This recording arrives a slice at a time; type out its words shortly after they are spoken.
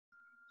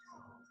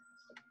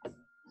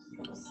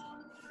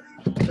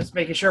Just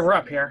making sure we're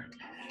up here.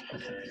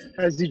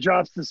 As he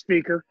drops the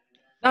speaker.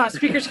 No,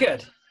 speaker's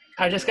good.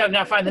 I just got to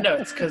now find the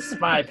notes because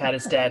my iPad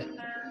is dead.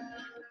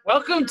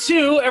 Welcome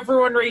to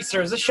Everyone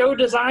Racers, a show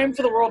designed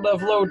for the world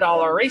of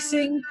low-dollar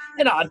racing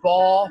and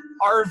oddball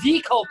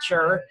RV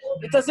culture.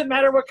 It doesn't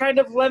matter what kind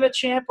of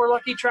Lemma-Champ or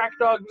Lucky Track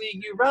Dog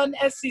League you run,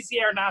 SCC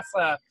or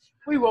NASA.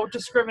 We won't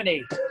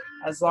discriminate,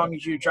 as long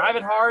as you drive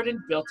it hard and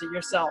built it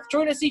yourself.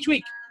 Join us each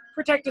week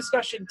for tech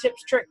discussion,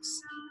 tips,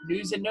 tricks,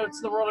 news and notes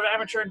in the world of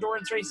amateur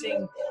endurance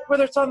racing,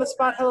 whether it's on the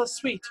spot, hella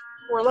sweet,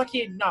 or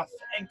lucky enough,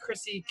 and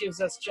Chrissy gives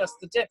us just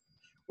the tip.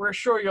 We're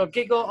sure you'll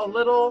giggle a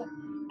little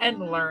and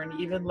learn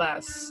even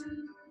less.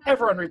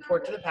 Everyone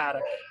report to the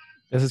paddock.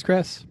 This is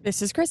Chris.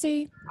 This is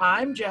Chrissy.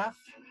 I'm Jeff.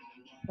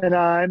 And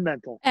I'm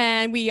Mental.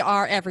 And we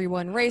are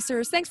Everyone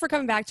Racers. Thanks for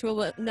coming back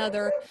to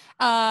another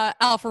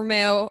Alfa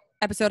Romeo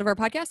episode of our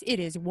podcast. It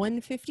is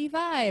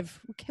 155.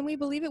 Can we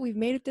believe it? We've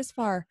made it this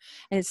far.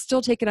 And it's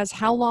still taken us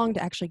how long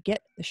to actually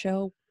get the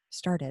show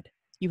started?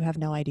 You have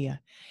no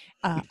idea.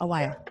 A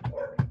while.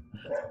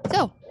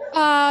 So,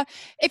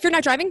 if you're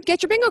not driving,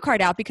 get your bingo card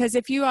out, because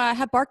if you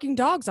have barking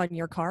dogs on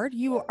your card,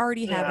 you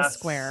already have a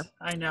square.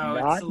 I know.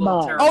 Not It's a little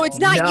mine. terrible. Oh, it's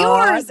not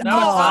yours. No,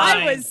 Oh, I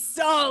mine. was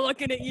so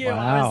looking at you. I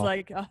Wow. was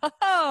like,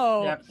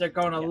 oh. Yep, they're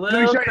going a Let me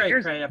little show you.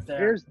 cray-cray up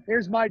there.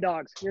 Here's my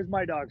dogs. Here's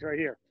my dogs right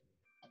here.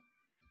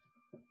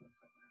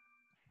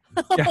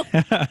 Oh,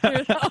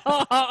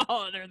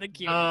 they're the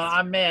cutest.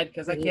 I'm mad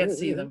because I can't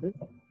see them.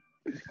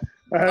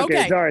 Okay,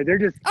 Okay. sorry. They're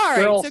All all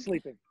right, so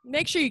sleeping.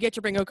 make sure you get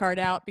your bingo card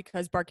out,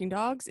 because barking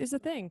dogs is a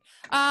thing.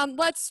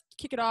 Let's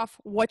kick it off.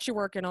 What you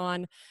working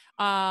on?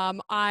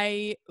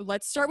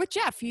 Let's start with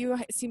Jeff.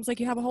 It seems like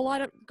you have a whole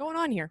lot going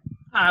on here.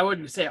 I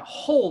wouldn't say a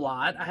whole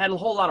lot. I had a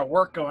whole lot of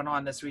work going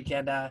on this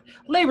weekend.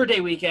 Labor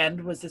Day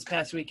weekend was this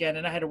past weekend,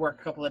 and I had to work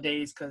a couple of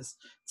days because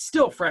it's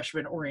still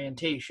freshman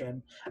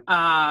orientation.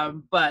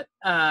 But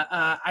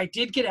I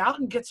did get out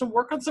and get some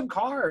work on some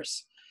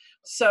cars.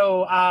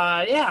 So,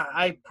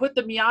 I put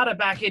the Miata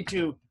back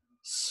into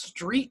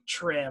street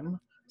trim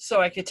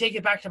so I could take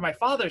it back to my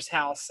father's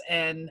house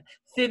and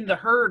thin the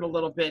herd a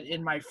little bit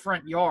in my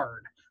front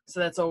yard. So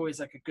that's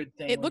always like a good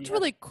thing. It looked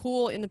really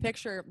cool in the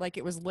picture, like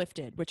it was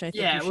lifted, which I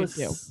think you should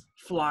do.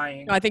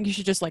 Flying. No, I think you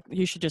should just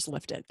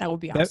lift it. That would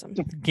be awesome.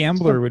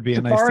 Gambler would be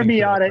a nice Safari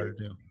thing for Miata. her to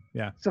do.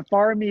 Yeah.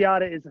 Safari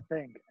Miata is a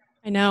thing.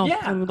 I know.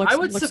 Yeah, It looks, I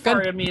would looks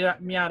Safari good.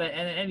 Miata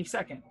any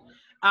second.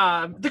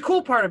 The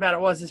cool part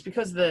about it is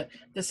because the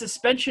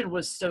suspension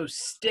was so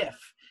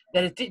stiff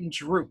that it didn't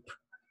droop.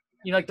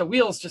 You know, like the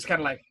wheels just kind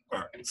of like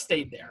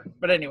stayed there.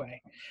 But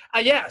anyway,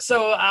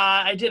 so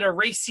I did a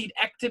race seat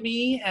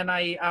ectomy, and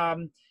I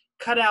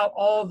cut out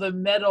all the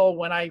metal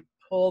when I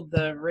put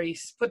the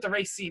race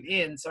seat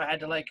in. So I had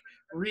to like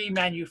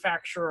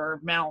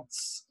remanufacture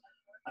mounts,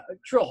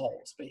 drill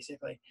holes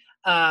basically,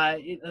 so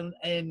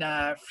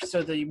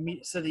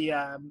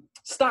the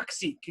stock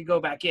seat could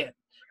go back in,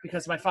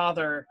 because my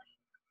father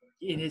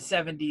in his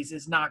 70s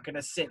is not going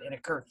to sit in a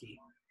Kirky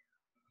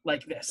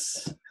like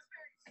this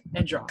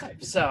and drive.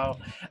 So,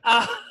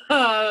 put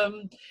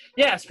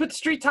the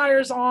street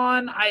tires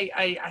on.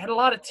 I had a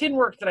lot of tin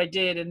work that I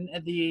did, and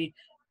the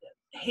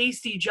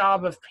hasty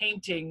job of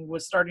painting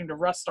was starting to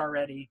rust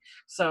already.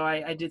 So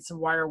I did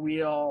some wire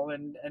wheel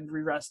and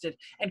re-rusted.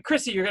 And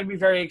Chrissy, you're going to be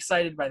very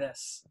excited by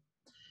this.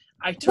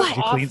 I took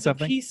off the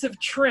piece of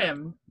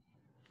trim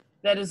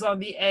that is on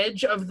the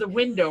edge of the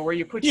window where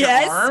you put your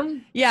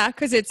arm. Yeah,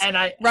 because it's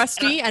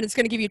rusty and it's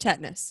going to give you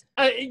tetanus.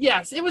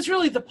 Yes, it was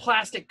really the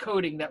plastic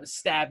coating that was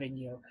stabbing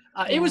you.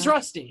 It was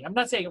rusty. I'm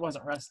not saying it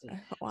wasn't rusty.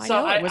 Well, I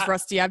know it was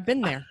rusty. I've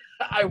been there.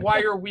 I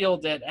wire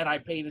wheeled it and I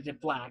painted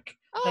it black.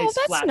 Oh, nice,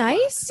 that's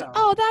nice. Black,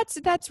 so. Oh,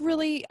 that's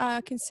really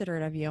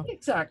considerate of you.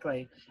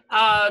 Exactly.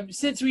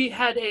 Since we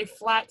had a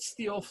flat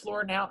steel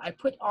floor now, I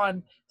put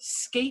on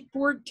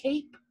skateboard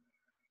tape,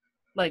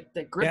 like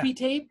the grippy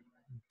tape.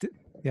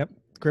 Yep.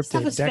 Grip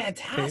stuff tape, is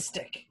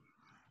fantastic.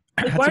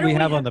 Like, that's what we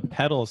have on the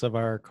pedals of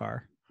our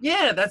car.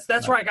 Yeah,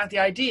 that's where I got the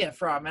idea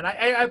from, and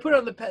I put it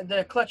on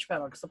the clutch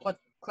pedal, because the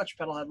clutch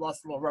pedal had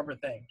lost the little rubber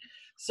thing.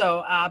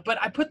 So, but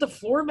I put the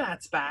floor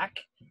mats back,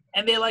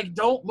 and they like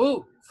don't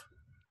move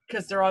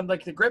because they're on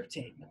like the grip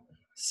tape.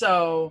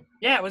 So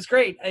yeah, it was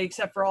great,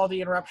 except for all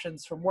the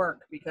interruptions from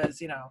work,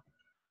 because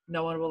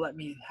no one will let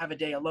me have a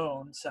day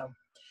alone. So,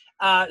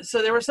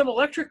 so there were some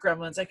electric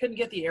gremlins. I couldn't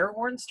get the air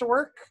horns to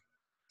work,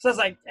 so I was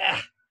like,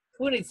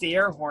 who needs the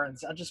air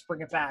horns? I'll just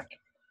bring it back.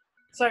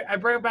 So I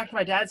bring it back to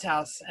my dad's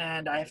house,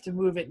 and I have to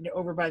move it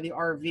over by the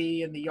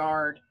RV in the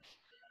yard.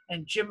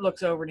 And Jim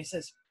looks over and he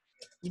says,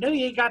 "You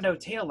ain't got no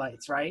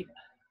taillights, right?"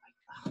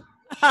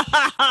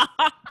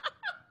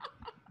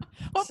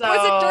 Was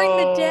it during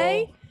the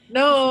day?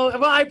 No.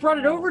 Well, I brought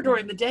it over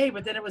during the day,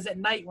 but then it was at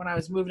night when I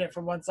was moving it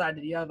from one side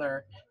to the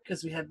other,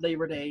 because we had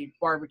Labor Day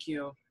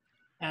barbecue.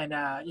 And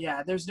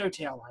there's no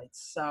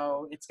taillights.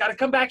 So it's got to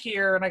come back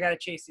here, and I got to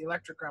chase the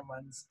electric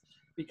gremlins.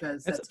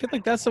 Because I feel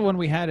like that's the one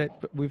we had.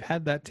 We've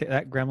had that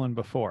gremlin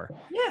before.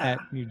 Yeah. At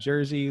New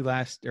Jersey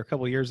a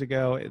couple of years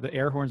ago, the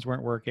air horns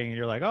weren't working, and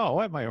you're like, "Oh,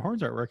 what? My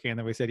horns aren't working." And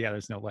then we said, "Yeah,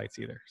 there's no lights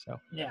either." So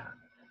yeah,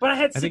 but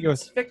I think it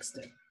was fixed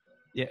it.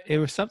 Yeah, it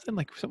was something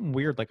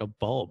weird, like a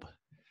bulb.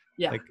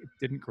 Yeah, Like it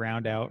didn't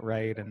ground out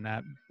right, and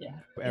that yeah.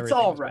 It's everything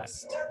all was bad.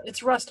 rust.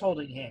 It's rust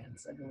holding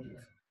hands, I believe.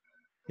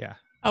 Yeah.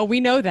 Oh, we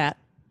know that.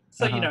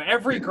 So Uh-huh.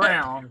 every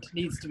ground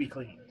needs to be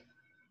cleaned.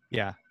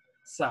 Yeah.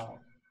 So,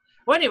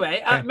 well,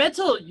 anyway, Okay.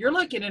 Mental, you're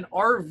like in an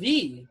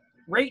RV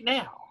right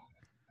now.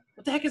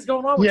 What the heck is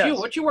going on with you? Yes.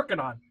 What you working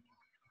on?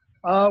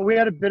 We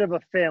had a bit of a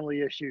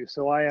family issue,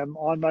 so I am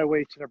on my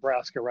way to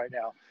Nebraska right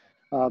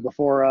now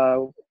before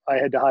I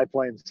head to High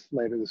Plains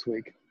later this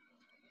week.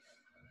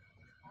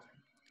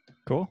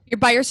 Cool. You're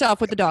by yourself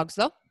with the dogs,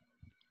 though.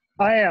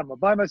 I am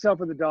by myself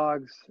with the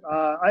dogs.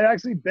 I've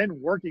actually been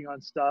working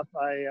on stuff.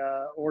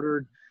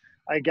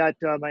 I got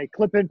my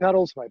clip-in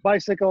pedals for my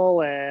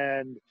bicycle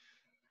and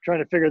trying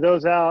to figure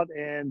those out.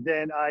 And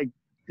then I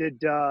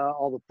did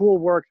all the pool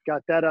work,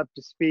 got that up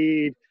to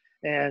speed,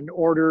 and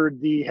ordered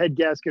the head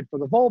gasket for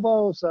the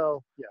Volvo.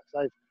 So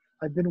yes,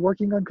 I've been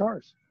working on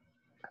cars.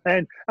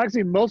 And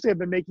actually, mostly I've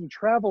been making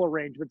travel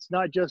arrangements,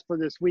 not just for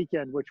this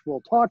weekend, which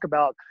we'll talk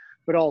about,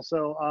 but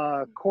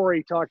also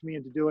Corey talked me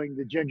into doing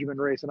the Gingerman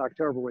race in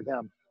October with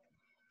him.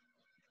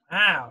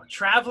 Wow,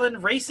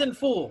 traveling, racing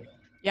fool.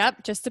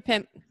 Yep, just a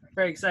pimp.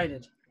 Very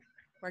excited.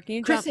 Working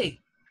you jump. Chrissy,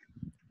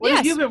 what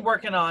have Yes. you been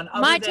working on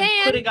other My than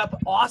tan. putting up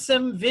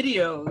awesome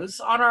videos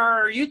on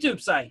our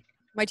YouTube site?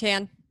 My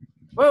tan.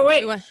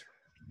 Wait. You want-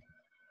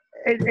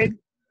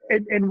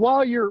 And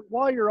while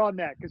you're on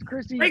that, because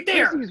Right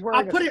there. Chrissy's wearing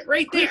I'll put it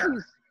right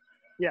there.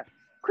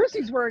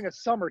 Chrissy's wearing a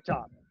summer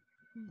top.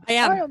 I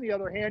am. I, on the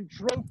other hand,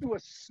 drove through a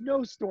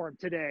snowstorm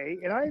today,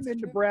 and I am in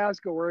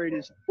Nebraska where it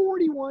is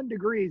 41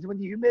 degrees when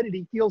the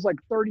humidity feels like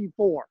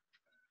 34.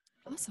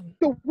 Awesome.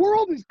 The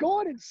world has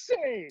gone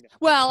insane.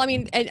 Well, I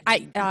mean,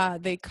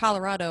 the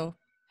Colorado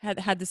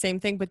had the same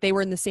thing, but they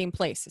were in the same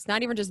place. It's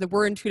not even just that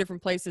we're in two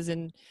different places,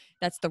 and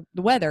that's the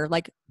weather.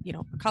 Like,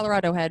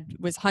 Colorado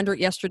was 100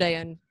 yesterday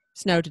and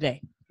snow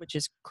today, which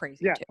is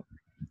crazy too.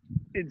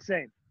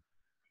 Insane.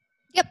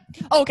 Yep.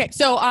 Oh, okay.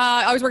 So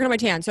I was working on my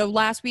tan. So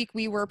last week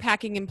we were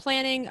packing and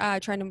planning,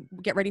 trying to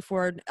get ready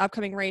for an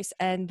upcoming race,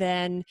 and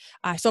then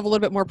I still have a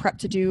little bit more prep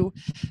to do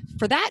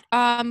for that.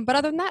 But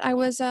other than that, I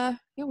was,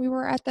 we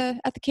were at the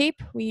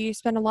Cape. We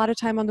spent a lot of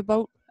time on the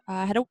boat.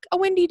 Had a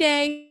windy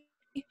day,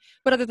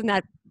 but other than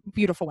that,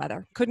 beautiful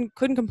weather. Couldn't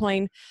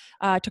complain.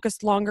 Took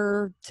us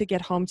longer to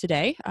get home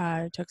today.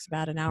 It took us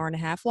about an hour and a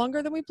half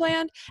longer than we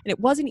planned, and it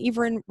wasn't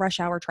even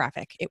rush hour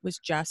traffic. It was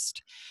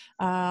just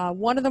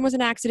one of them was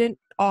an accident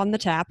on the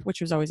tap,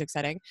 which was always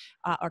exciting.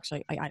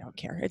 Actually, I don't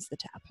care. It's the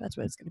tap. That's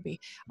what it's going to be.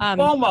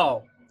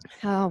 FOMO.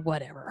 Oh,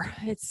 whatever.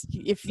 It's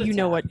if The you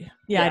know tap. what.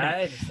 Yeah, I know.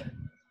 I understand.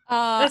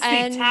 That's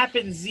and the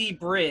Tappan Zee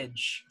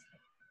Bridge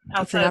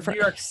outside of New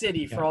York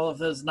City for all of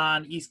those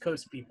non-East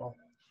Coast people.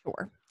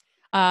 Sure.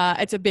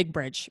 It's a big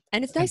bridge,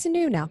 and it's nice and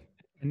new now.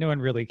 And no one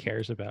really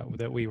cares about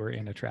that we were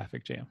in a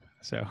traffic jam.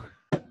 So,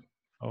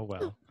 oh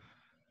well.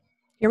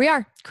 Here we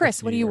are.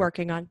 Chris, what are you Yeah.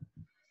 working on?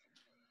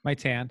 My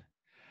tan.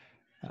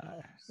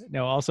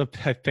 No, also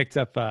I picked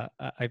up.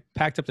 I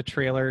packed up the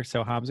trailer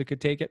so Hamza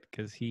could take it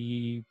because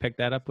he picked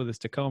that up with his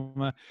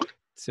Tacoma,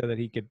 so that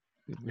he could.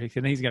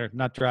 And he's gonna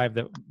not drive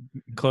the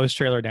closed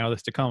trailer now with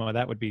his Tacoma.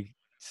 That would be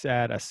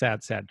sad. A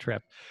sad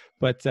trip.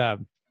 But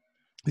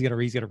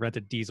he's gonna rent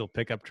a diesel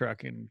pickup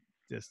truck and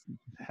just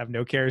have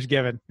no cares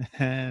given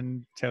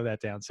and tow that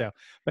down. So,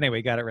 but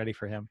anyway, got it ready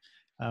for him.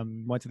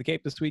 Went to the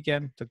Cape this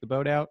weekend. Took the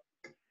boat out.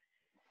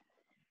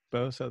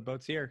 So the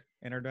boat's here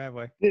in our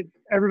driveway. Did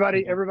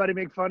everybody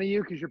make fun of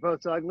you because your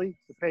boat's ugly?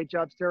 The paint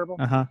job's terrible?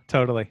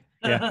 Totally.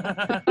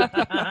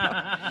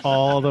 Yeah.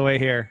 All the way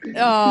here.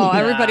 Oh,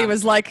 everybody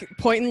was like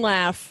point and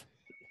laugh.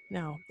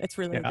 No, it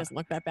doesn't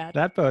look that bad.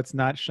 That boat's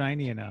not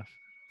shiny enough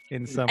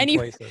in some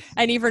places.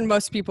 And even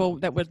most people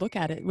that would look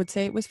at it would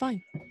say it was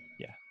fine.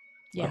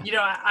 Yeah.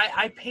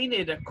 I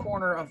painted a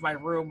corner of my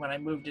room when I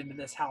moved into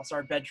this house,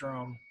 our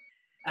bedroom.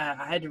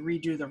 I had to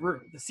redo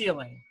the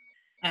ceiling.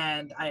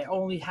 And I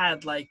only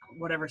had like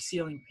whatever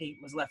ceiling paint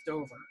was left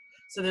over.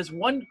 So there's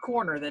one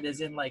corner that is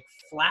in like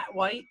flat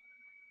white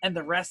and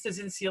the rest is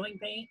in ceiling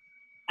paint.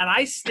 And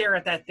I stare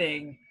at that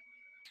thing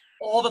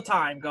all the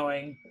time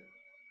going,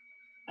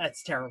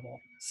 that's terrible.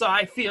 So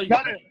I feel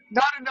not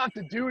enough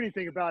to do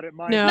anything about it,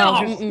 Mike.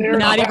 No,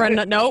 not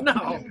even. Nope.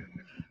 No.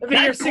 I've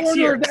been here 6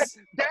 years.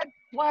 That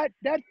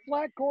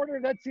flat corner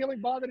of that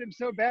ceiling bothered him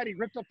so bad he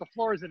ripped up the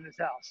floors in his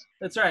house.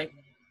 That's right.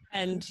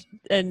 And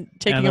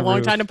taking a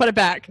long time to put it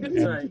back.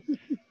 That's right.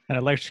 And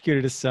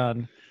electrocuted his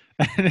son.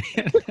 All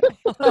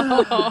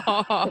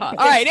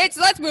right,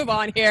 let's move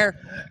on here.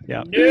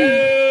 Yeah.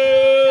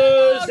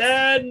 News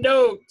and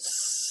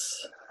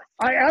notes.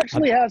 I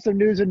actually have some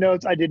news and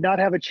notes I did not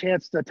have a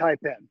chance to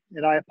type in,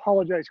 and I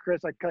apologize,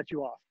 Chris. I cut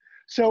you off.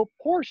 So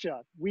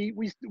Porsche, we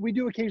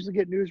do occasionally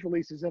get news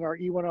releases in our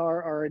E1R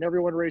or in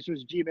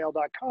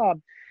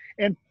everyoneracers@gmail.com,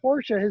 and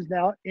Porsche has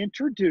now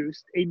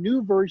introduced a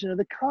new version of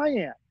the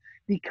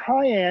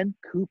Cayenne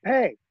Coupe.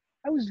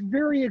 I was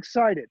very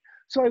excited.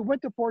 So I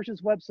went to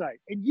Porsche's website,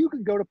 and you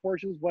can go to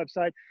Porsche's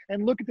website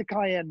and look at the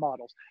Cayenne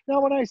models. Now,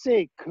 when I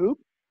say coupe,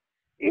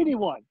 any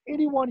one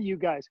of you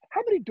guys,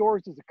 how many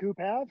doors does a coupe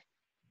have?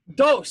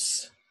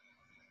 Dos.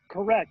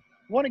 Correct.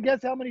 Want to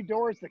guess how many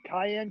doors the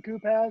Cayenne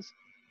Coupe has?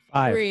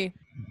 5. 3.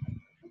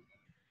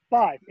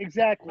 5,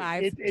 exactly.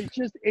 5.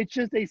 It's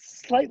just a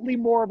slightly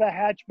more of a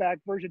hatchback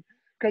version,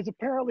 because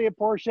apparently at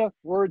Porsche,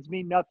 words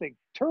mean nothing.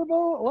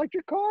 Turbo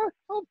electric car?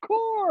 Of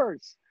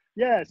course.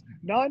 Yes.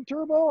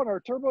 Non-turbo and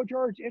our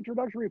turbocharged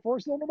introductory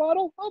 4-cylinder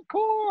model? Of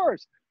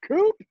course.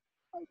 Coupe?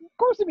 Of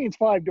course it means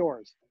 5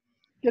 doors.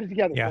 Get it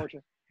together, Yeah.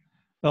 Porsche.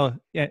 Well,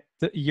 yeah,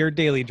 your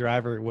daily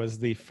driver was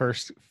the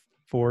first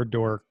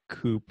 4-door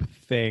coupe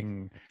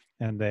thing,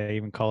 and they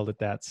even called it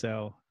that.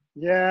 So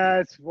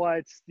Yes,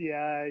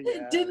 yeah.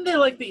 Didn't they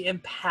like the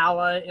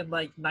Impala in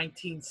like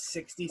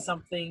 1960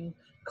 something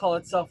call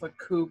itself a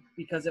coupe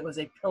because it was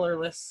a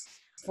pillarless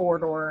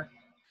 4-door?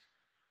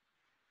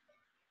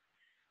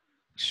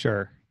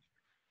 sure.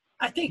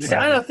 I think so.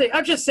 Yeah. I don't think.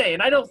 I'm just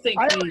saying. I don't think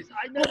I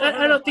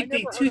don't think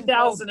the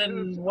 2000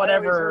 and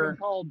whatever.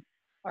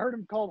 I heard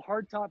them called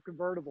hardtop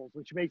convertibles,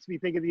 which makes me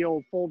think of the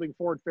old folding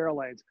Ford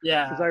Fairlanes.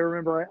 Yeah. Because I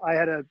remember I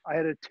had a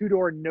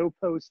 2-door no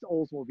post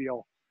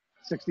Oldsmobile,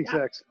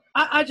 66.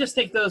 I just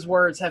think those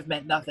words have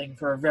meant nothing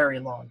for a very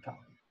long time.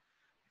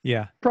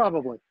 Yeah.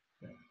 Probably.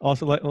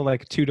 Also,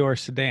 like 2-door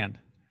sedan.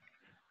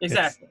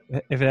 Exactly.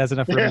 If it has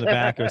enough room in the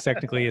back, it was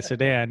technically a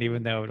sedan,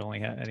 even though it only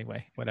had,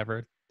 anyway,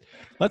 whatever.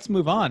 Let's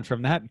move on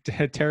from that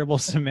terrible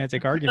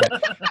semantic argument.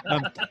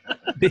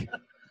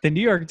 The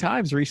New York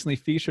Times recently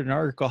featured an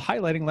article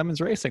highlighting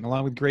Lemons Racing,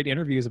 along with great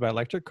interviews about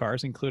electric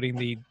cars, including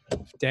the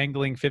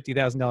dangling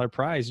 $50,000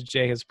 prize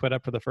Jay has put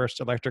up for the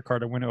first electric car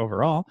to win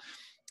overall.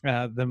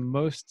 The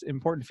most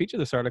important feature of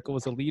this article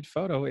was a lead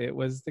photo. It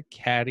was the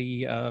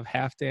caddy of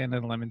Halfdan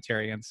and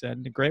Lementarians,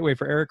 and a great way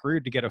for Eric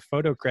Rude to get a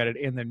photo credit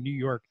in the New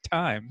York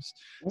Times.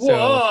 Whoa!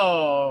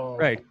 So,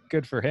 right,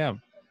 good for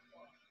him.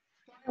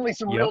 Finally,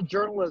 some real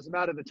journalism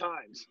out of the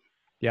Times.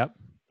 Yep,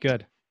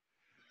 good.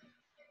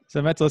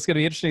 So, Metzel, it's going to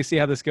be interesting to see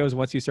how this goes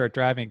once you start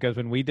driving, because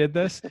when we did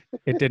this,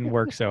 it didn't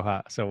work so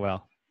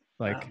well.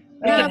 Like,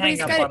 you can hang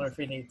up on it if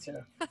you need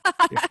to.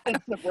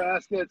 It's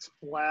Nebraska. It's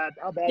flat.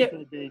 How bad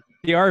can it be?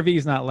 The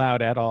RV's not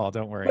loud at all.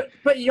 Don't worry.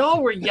 But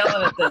y'all were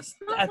yelling at this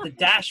at the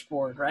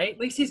dashboard, right? At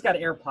least he's got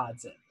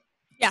AirPods in.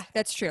 Yeah,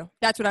 that's true.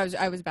 That's what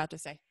I was about to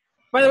say.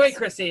 By the way,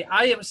 Chrissy,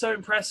 I am so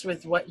impressed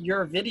with what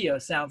your video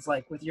sounds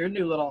like with your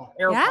new little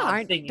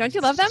AirPod thingy. Don't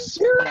you love them?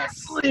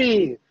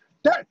 Seriously.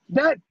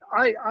 I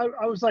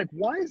was like,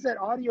 why is that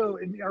audio?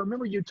 And I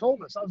remember you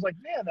told us. I was like,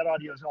 man, that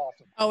audio is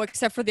awesome. Oh,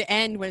 except for the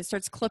end when it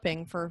starts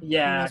clipping for you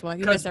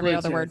miss every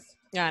other word.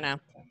 Yeah, I know.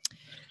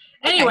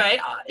 Anyway,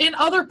 in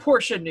other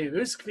Porsche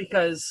news,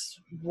 because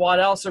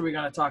what else are we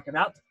going to talk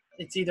about?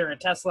 It's either a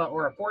Tesla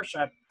or a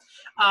Porsche.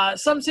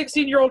 Some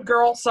 16-year-old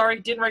girl, sorry,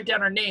 didn't write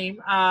down her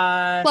name.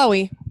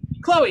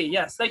 Chloe,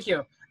 yes, thank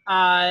you.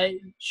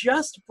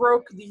 Just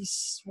broke the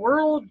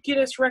World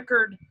Guinness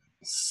record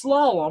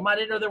slalom. I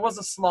didn't know there was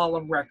a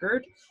slalom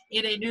record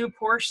in a new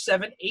Porsche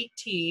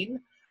 718.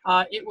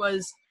 It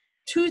was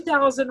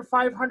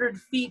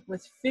 2,500 feet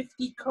with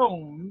 50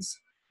 cones.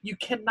 You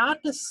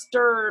cannot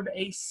disturb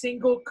a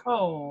single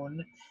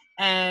cone,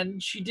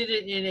 and she did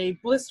it in a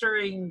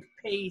blistering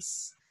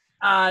pace.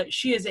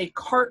 She is a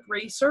kart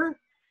racer,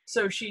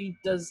 so she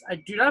does. I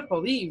do not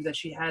believe that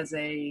she has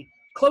a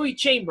Chloe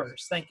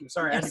Chambers. Thank you.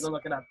 Sorry, yes. I had to go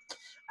look it up.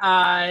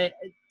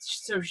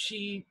 So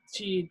she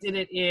did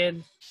it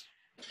in.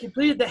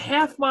 Completed the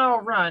half-mile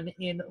run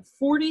in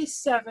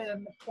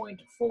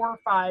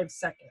 47.45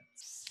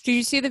 seconds. Did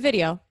you see the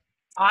video?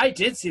 I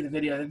did see the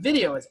video. The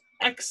video is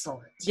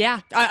excellent.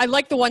 Yeah, I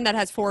like the one that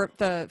has four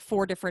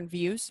different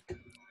views.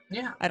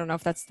 Yeah. I don't know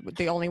if that's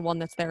the only one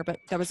that's there, but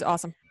that was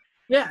awesome.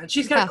 Yeah, and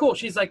she's kind of cool.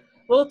 She's like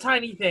little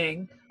tiny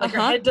thing. Like her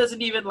head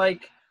doesn't even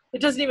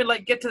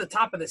get to the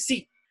top of the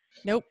seat.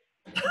 Nope.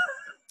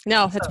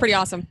 No, that's pretty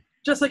awesome.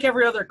 Just like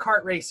every other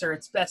kart racer,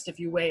 it's best if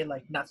you weigh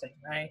like nothing,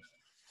 right?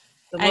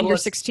 And you're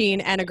 16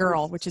 and a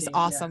girl, which is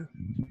awesome.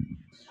 Yeah.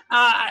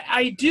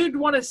 I did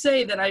want to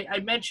say that I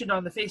mentioned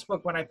on the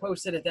Facebook when I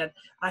posted it that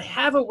I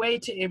have a way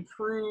to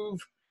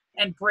improve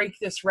and break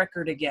this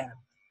record again.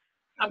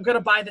 I'm going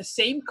to buy the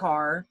same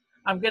car.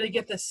 I'm going to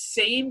get the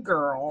same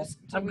girl.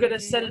 I'm going to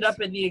set it up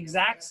in the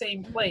exact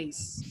same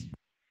place.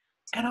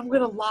 And I'm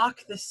going to lock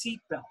the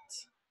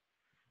seatbelt.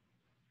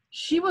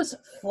 She was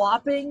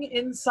flopping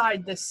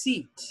inside the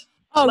seat.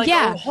 Oh,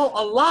 yeah.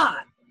 A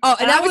lot. Oh,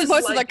 and that was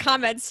most of the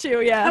comments too.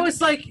 Yeah, I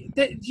was like,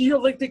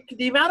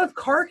 the amount of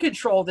car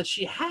control that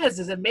she has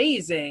is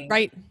amazing,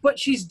 right? But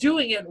she's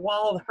doing it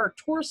while her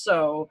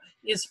torso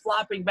is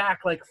flopping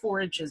back like 4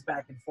 inches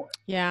back and forth.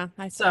 Yeah,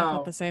 I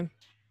felt the same.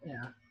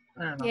 Yeah,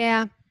 I don't know.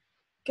 Yeah,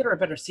 get her a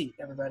better seat,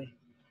 everybody.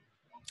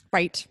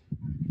 Right,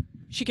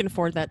 she can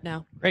afford that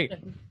now. Great.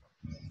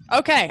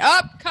 Okay,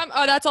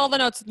 Oh, that's all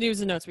the news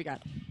and notes we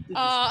got.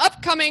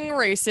 Upcoming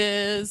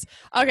races.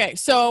 Okay,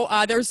 so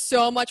there's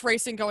so much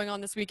racing going on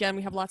this weekend.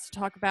 We have lots to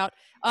talk about.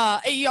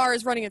 AER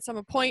is running at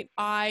some point.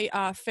 I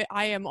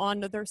am on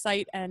their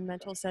site, and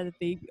Mental said that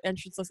the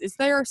entrance list is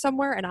there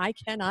somewhere, and I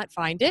cannot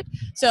find it.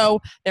 So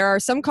there are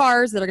some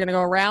cars that are going to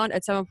go around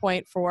at some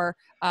point for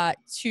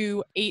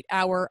 2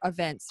 8-hour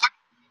events.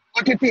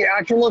 Look at the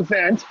actual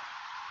event.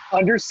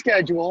 under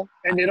schedule,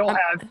 and it'll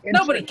have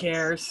Nobody entrance.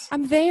 cares.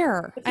 I'm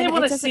there. If they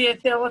want to see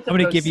it, they'll let them I'm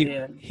going go to give see you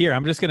it. here.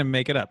 I'm just going to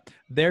make it up.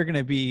 They're going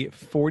to be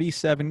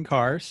 47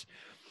 cars.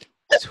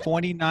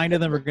 29 of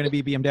them are going to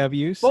be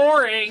BMWs.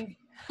 Boring.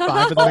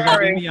 5 of them are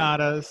going to be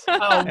Miatas.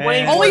 Oh, way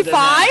And- more Only than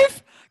that.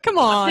 5? Come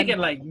I'm on. thinking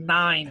like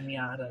 9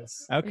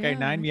 Miatas. Okay, Yeah.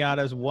 9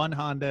 Miatas, 1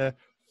 Honda,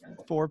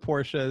 4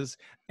 Porsches,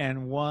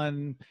 and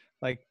 1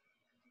 like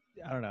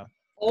I don't know.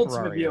 Ultimate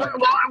Ferrari. Buick.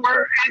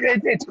 Well,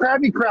 it's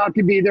Krabby Crowd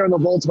could be there in the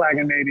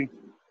Volkswagen, maybe.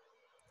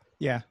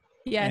 Yeah.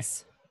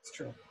 Yes. It's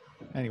true.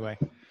 Anyway,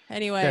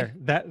 Anyway.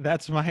 there.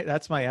 That's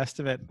my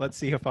estimate. Let's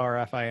see how far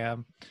off I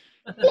am.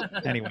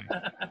 Anyway,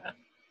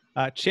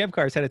 Champ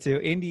Cars headed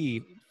to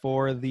Indy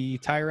for the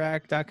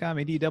TireRack.com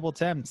Indy Double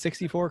 10,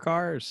 64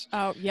 cars.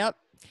 Oh, yep.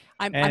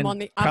 I'm And on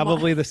the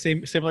probably the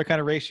similar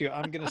kind of ratio.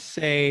 I'm gonna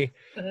say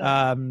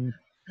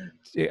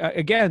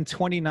again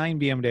 29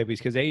 BMWs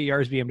because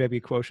AER's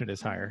BMW quotient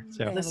is higher. So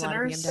They have a lot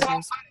of Listeners,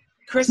 BMWs.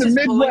 Chris The is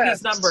pulling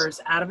Midwest. these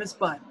numbers out of his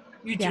butt.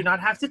 You do Yeah. not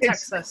have to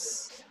text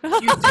us. You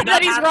do That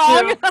not he's have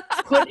wrong. to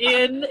put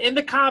in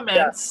the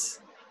comments.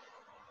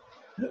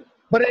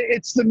 But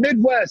it's the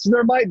Midwest.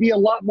 There might be a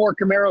lot more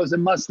Camaros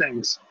and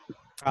Mustangs.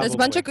 There's a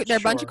bunch of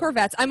Sure.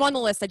 Corvettes. I'm on the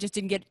list. I just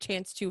didn't get a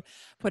chance to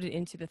put it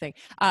into the thing.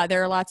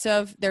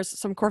 There's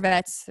some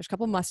Corvettes. There's a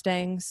couple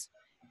Mustangs.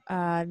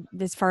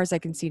 As far as I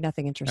can see,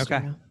 nothing interesting.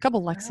 Okay. A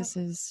couple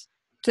Lexuses.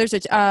 So there's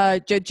a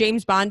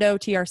James Bondo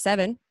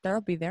TR7.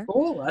 That'll be there.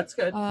 Oh, that's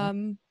good.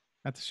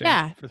 that's a shame.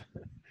 Yeah.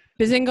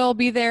 Bazinga will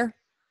be there.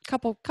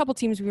 Couple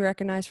teams we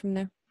recognize from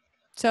there.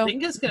 So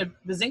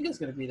Bazinga's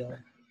gonna be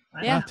there.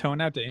 Yeah.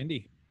 Towing out to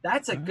Indy.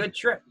 That's a good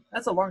trip.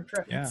 That's a long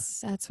trip. Yeah.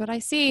 that's what I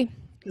see.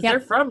 'Cause Yep. they're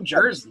from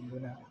Jersey, you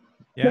know.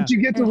 Yeah. But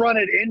you get to run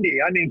at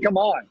Indy. I mean, come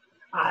on.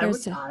 I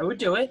would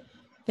do it.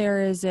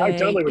 There is I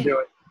totally would do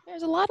it.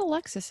 There's a lot of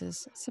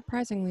Lexuses,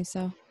 surprisingly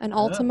so. An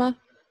Altima.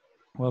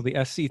 Well, the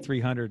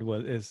SC300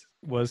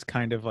 was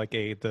kind of like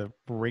the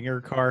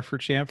ringer car for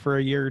Champ for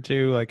a year or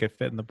two. Like it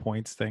fit in the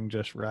points thing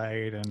just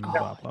right, and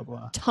blah blah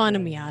blah. Ton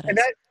of Miatas. And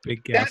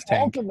Big gas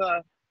tank.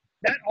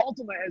 That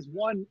Altima has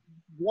won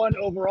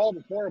overall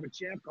before of a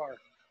Champ car.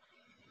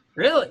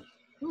 Really?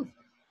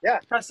 Yeah.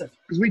 Impressive.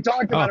 Because we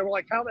talked about it. We're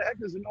like, how the heck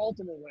does an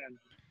Altima win?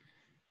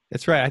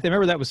 That's right. I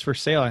remember that was for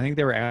sale. I think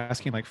they were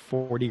asking like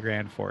 40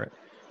 grand for it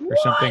or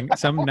something,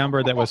 some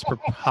number that was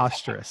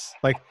preposterous,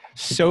 like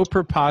so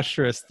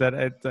preposterous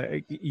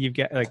that you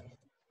got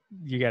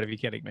to be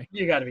kidding me.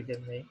 You got to be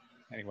kidding me.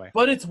 Anyway,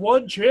 But it's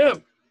one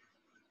chip.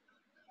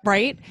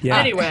 Right? yeah.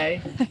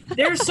 Anyway,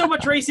 there's so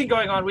much racing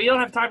going on. We don't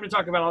have time to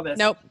talk about all this.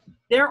 Nope.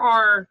 There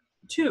are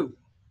 2,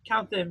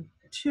 count them,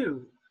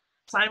 2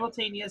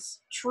 simultaneous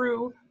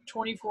true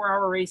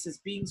 24-hour races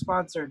being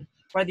sponsored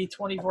by the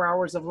 24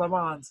 Hours of Le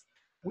Mans.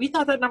 We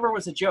thought that number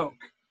was a joke.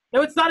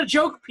 No, it's not a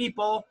joke,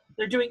 people.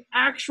 They're doing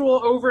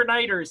actual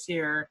overnighters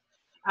here.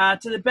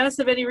 To the best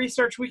of any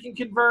research, we can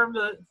confirm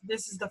that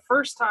this is the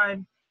first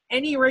time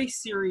any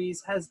race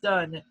series has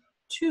done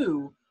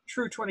 2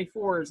 true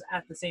 24s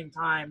at the same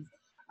time.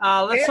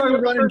 Let's start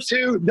with the first.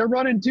 They're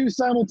running 2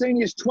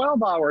 simultaneous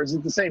 12 hours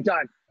at the same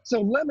time.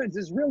 So Lemons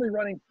is really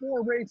running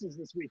 4 races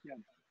this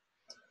weekend.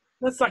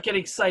 Let's not get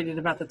excited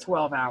about the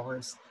 12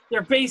 hours.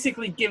 They're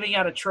basically giving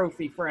out a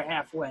trophy for a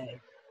halfway.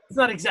 It's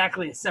not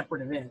exactly a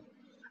separate event.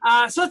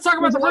 So let's talk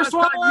about the first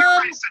one. You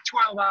raced at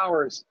 12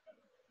 hours.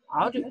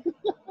 I'll do it.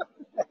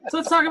 So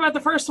let's talk about the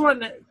first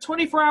one.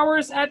 24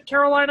 hours at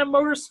Carolina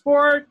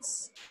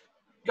Motorsports.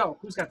 Go.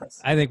 Who's got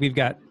this? I think we've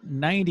got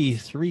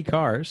 93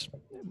 cars,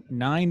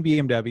 9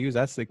 BMWs.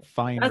 That's the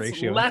fine That's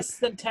ratio. less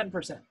than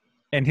 10%.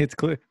 And it's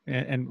clear,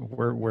 and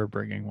we're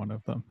bringing one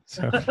of them.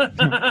 So And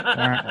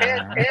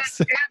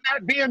that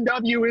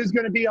BMW is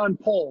going to be on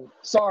pole.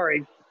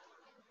 Sorry.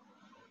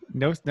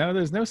 no,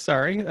 there's no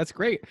sorry. That's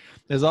great.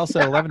 There's also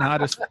 11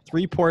 Hondas,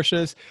 3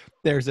 Porsches.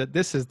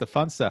 This is the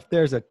fun stuff.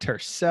 There's a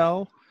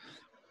Tercel.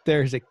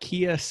 There's a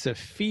Kia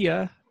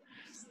Sophia.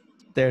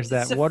 There's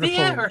that Sophia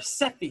wonderful or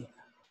Cephia?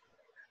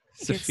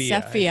 Sophia.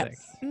 I Cephia.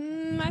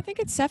 think. I think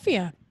it's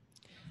Cephia.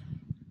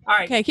 All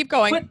right. Okay, keep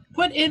going.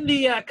 Put in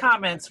the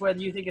comments whether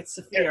you think it's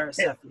Sophia or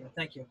Cephia.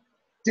 Thank you.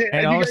 And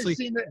Have you honestly, guys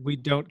seen we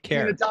don't seen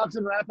care. the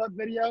Thompson wrap-up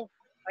video?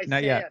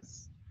 Not yet.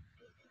 Yes.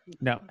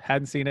 No,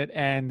 hadn't seen it,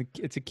 and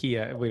it's a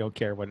Kia. We don't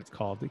care what it's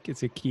called.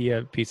 It's a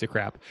Kia piece of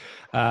crap.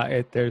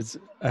 There's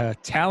a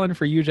Talon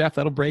for you, Jeff.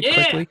 That'll break Yeah.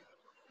 quickly.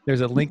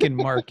 There's a Lincoln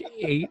Mark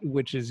 8,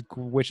 which is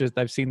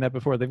I've seen that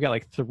before. They've got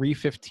like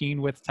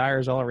 315 width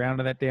tires all around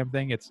in that damn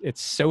thing.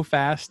 It's so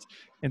fast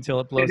until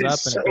it blows It up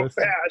is and so it goes.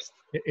 fast.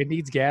 It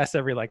needs gas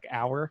every like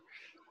hour,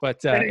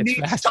 but And it it's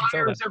needs fast until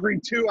then. tires every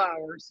 2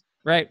 hours.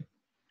 Right.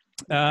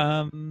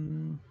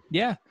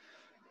 Yeah.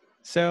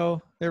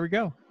 So there we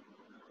go.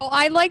 Oh,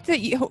 I like that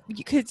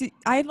because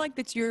I like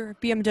that your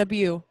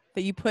BMW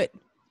that you put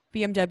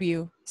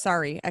BMW.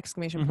 Sorry!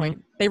 Exclamation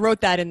point. They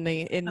wrote that in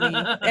the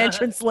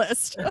entrance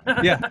list.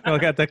 Yeah, I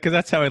got that because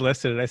that's how I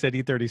listed it. I said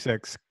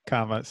E36,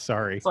 comma,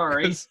 sorry.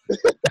 Sorry. 'Cause I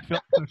feel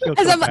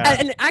Because so bad.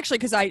 and actually,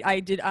 because I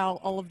did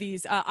all of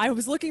these, I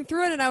was looking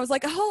through it and I was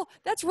like, oh,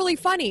 that's really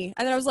funny.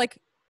 And then I was like,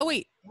 oh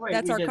wait, Wait,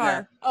 That's we our did car.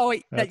 that. Oh,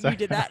 wait, That's you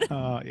did that.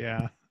 Oh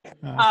yeah.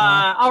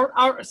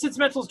 Uh-huh. Since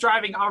Mental's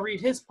driving, I'll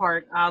read his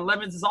part.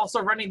 Lemons is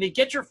also running the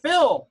Get Your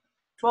Fill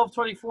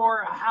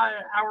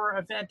 1224-hour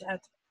event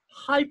at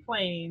High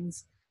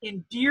Plains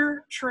in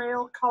Deer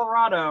Trail,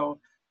 Colorado.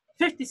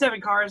 57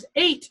 cars,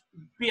 8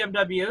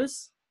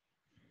 BMWs,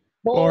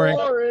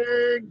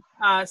 Boring.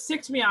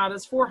 6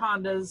 Miatas, 4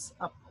 Hondas,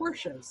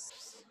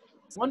 Porsches.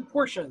 One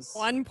Porsches.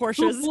 One Who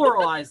Porsches.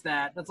 pluralized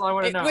that? That's all I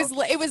want to know.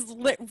 It was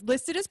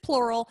listed as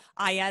plural.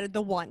 I added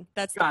the one.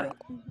 That's Got it.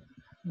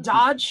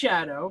 Dodge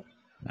Shadow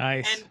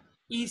Nice. and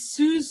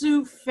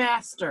Isuzu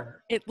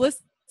Faster. It's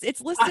listed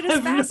as I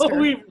have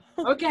faster.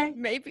 Okay.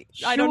 Maybe.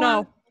 I don't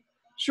know.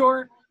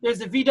 Sure.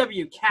 There's a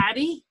VW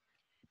Caddy.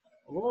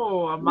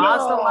 Oh, a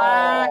Mazda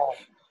Lac.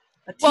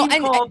 A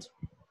team called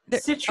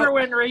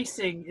Citroen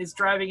Racing is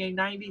driving a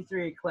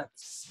 93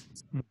 Eclipse.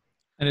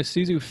 And a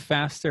Isuzu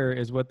Faster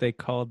is what they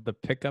called the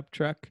pickup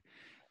truck.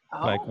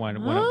 Like when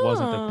it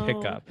wasn't the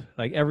pickup.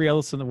 Like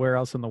everywhere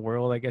else in the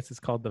world, I guess it's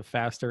called the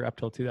Faster up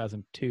till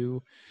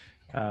 2002.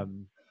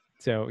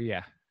 So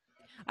yeah.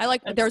 I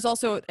like. There's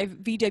also a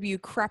VW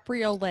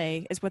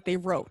Cabriolet is what they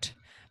wrote.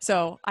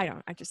 So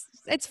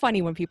it's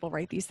funny when people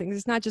write these things.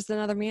 It's not just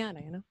another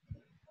Miata, you know.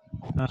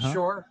 Uh-huh.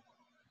 Sure.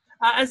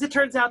 As it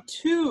turns out,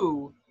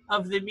 2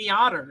 of the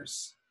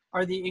Miatas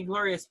are the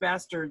Inglorious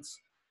Bastards.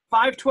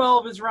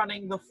 512 is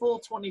running the full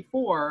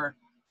 24,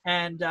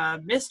 and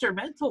Mr.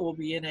 Mental will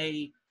be in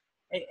a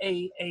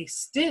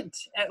stint,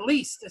 at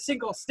least a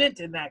single stint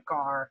in that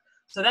car.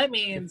 So that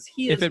means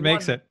if it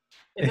makes it.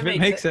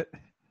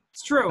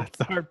 It's true. That's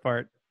the hard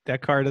part.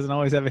 That car doesn't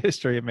always have a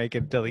history of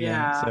making it till the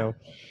end. So,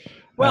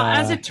 well,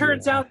 as it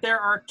turns out, there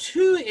are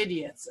 2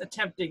 idiots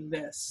attempting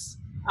this.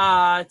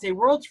 It's a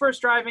world's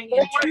first driving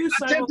in 2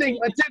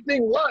 simultaneous.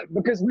 Attempting what?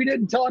 Because we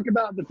didn't talk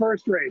about the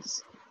first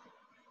race.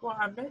 Well,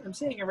 I'm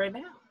saying it right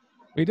now.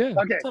 We did.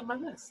 Okay. It's on my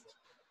list.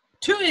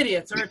 2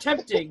 idiots are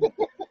attempting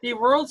the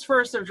world's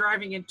first of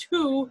driving in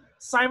 2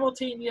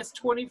 simultaneous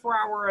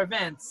 24-hour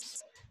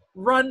events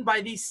run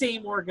by the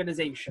same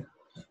organization.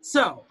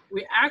 So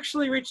we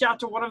actually reached out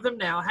to one of them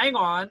now. Hang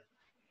on.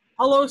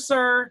 Hello,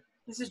 sir.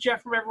 This is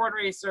Jeff from E1R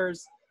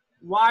Racers.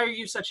 Why are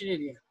you such an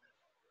idiot?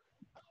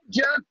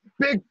 Jeff,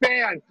 big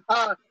fan.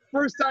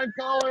 First time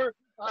caller.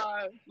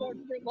 Long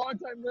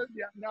time listener.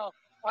 Yeah, no,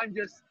 I'm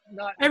just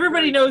not.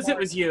 Everybody knows it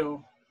was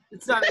you.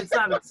 It's not.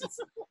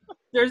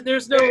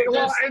 There's no.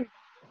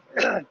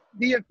 And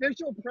the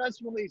official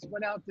press release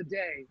went out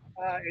today,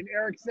 and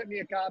Eric sent me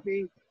a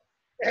copy.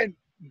 And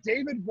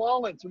David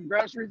Wallens from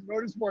Grassroots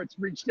Motorsports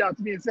reached out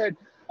to me and said,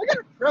 "I got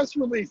a press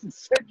release that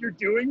said you're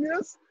doing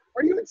this.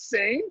 Are you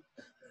insane?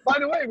 By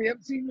the way, we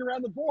haven't seen you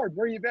around the board.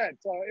 Where you been?"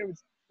 So it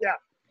was, yeah.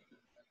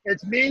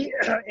 It's me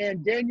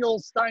and Daniel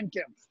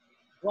Steinkamp.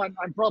 Well,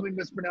 I'm probably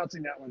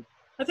mispronouncing that one.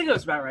 I think it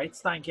was about right.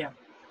 Steinkamp.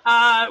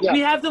 Yeah. We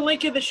have the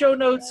link in the show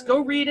notes.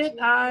 Go read it.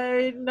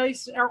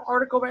 Nice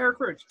article by Eric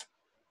Rouge.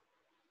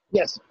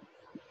 Yes.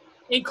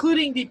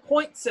 Including the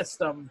point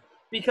system,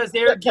 because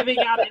they're giving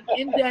out an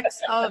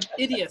index of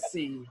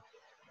idiocy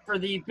for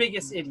the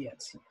biggest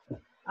idiot.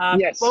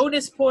 Yes.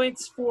 Bonus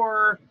points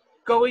for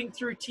going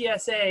through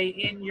TSA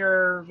in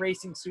your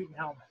racing suit and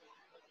helmet.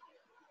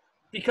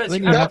 Because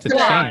you have to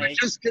fly.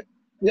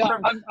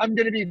 I'm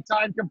going to be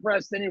time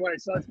compressed anyway,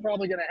 so it's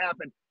probably going to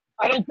happen.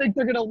 I don't think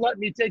they're going to let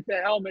me take the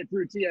helmet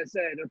through TSA.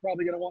 They're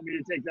probably going to want me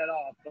to take that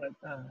off. But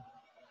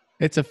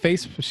it's a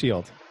face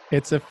shield.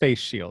 It's a face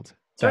shield.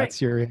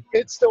 That's right.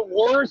 It's the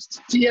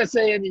worst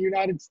TSA in the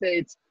United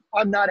States.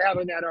 I'm not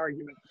having that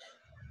argument.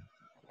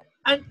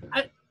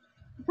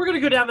 We're going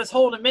to go down this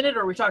hole in a minute,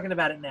 or are we talking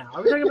about it now?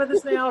 Are we talking about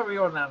this now, or are we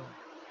going down?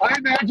 I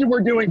imagine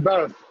we're doing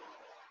both.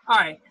 All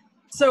right.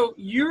 So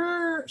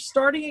you're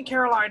starting in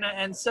Carolina,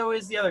 and so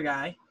is the other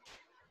guy.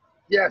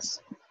 Yes.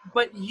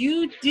 But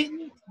you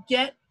didn't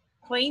get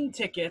plane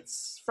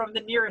tickets from the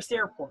nearest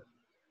airport.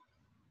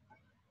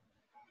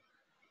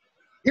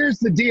 Here's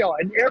the deal,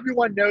 and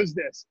everyone knows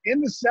this. In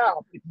the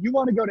South, if you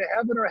want to go to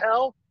heaven or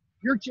hell,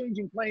 you're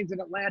changing planes in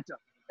Atlanta.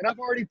 And I've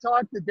already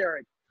talked to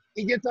Derek.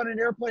 He gets on an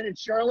airplane in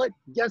Charlotte.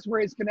 Guess where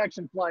his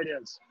connection flight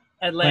is?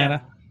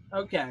 Atlanta.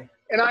 Okay.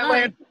 And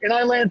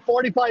I land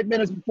 45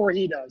 minutes before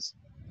he does.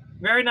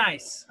 Very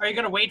nice. Are you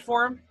going to wait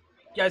for him?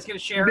 You guys going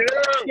to share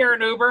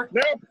an Uber?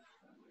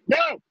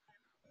 No.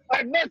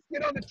 I must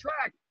get on the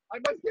track. I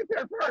must get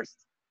there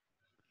first.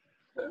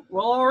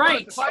 Well, all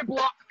right. If I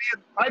blow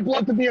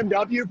up the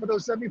BMW for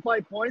those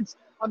 75 points,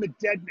 I'm a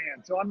dead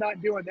man. So I'm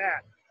not doing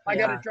that. I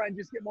got to try and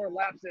just get more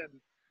laps in.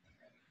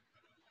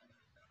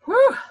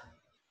 Whew.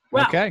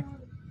 Well, okay.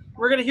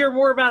 We're going to hear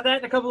more about that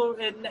in a couple of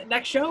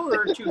next show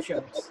or 2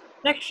 shows.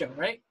 Next show,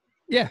 right?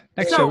 Yeah,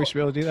 next show we should be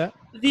able to do that.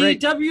 The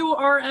Great.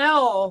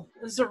 WRL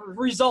is a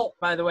result,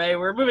 by the way.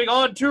 We're moving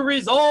on to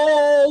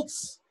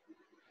results.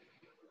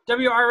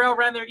 WRL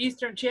ran their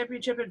Eastern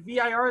Championship at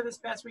VIR this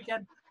past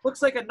weekend.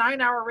 Looks like a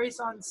 9-hour race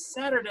on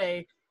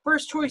Saturday.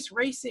 First Choice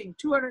Racing,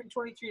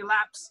 223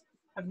 laps.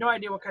 I have no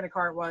idea what kind of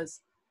car it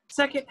was.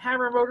 Second,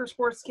 Hammer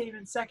Motorsports came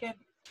in second.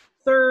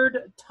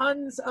 Third,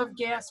 Tons of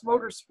Gas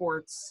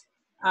Motorsports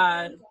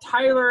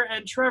Tyler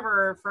and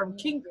Trevor from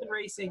Kingpin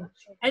Racing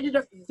ended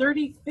up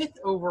 35th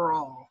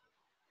overall.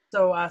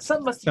 So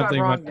something must have gone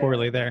Something wrong went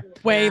poorly there.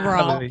 Way Yeah.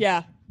 wrong. Probably-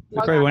 Yeah. They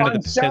probably went On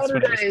into the pits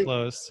when it was Saturday-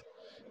 closed.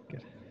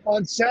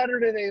 On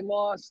Saturday, they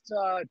lost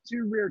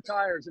 2 rear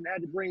tires and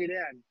had to bring it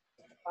in.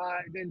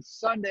 Then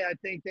Sunday, I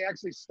think they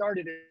actually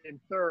started it in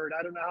third.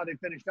 I don't know how they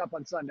finished up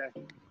on Sunday.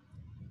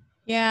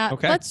 Yeah.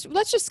 Okay.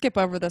 Let's just skip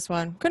over this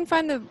one. Couldn't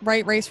find the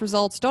right race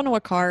results. Don't know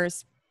what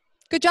cars.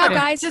 Good job, Okay,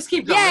 guys. just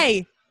keep going.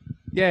 Yay.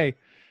 Yay.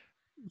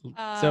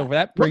 So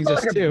that brings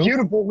Looks us like a to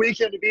beautiful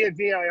weekend to be at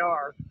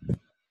VIR.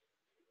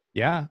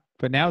 yeah.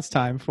 But now it's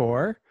time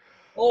for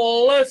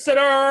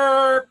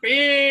Listener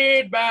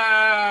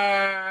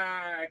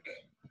feedback.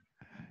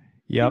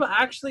 yep. People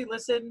actually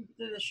listen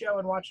to the show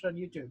and watch it on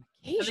YouTube. And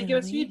they give us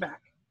Occasionally.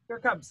 feedback. Here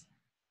it comes.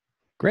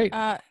 Great.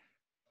 Uh,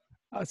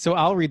 So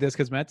I'll read this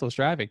because Mental's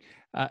driving.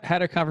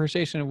 Had a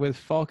conversation with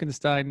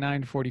Falkenstein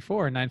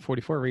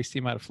 944 race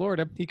team out of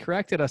Florida. He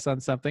corrected us on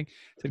something.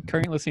 Said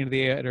currently listening to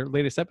the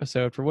latest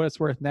episode. For what it's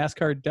worth,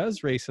 NASCAR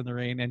does race in the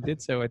rain and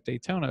did so at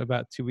Daytona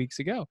about 2 weeks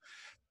ago.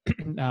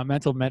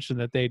 Mental mentioned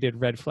that they did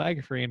red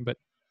flag rain, but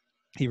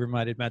he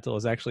reminded Mental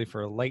is actually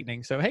for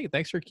lightning. So hey,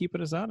 thanks for keeping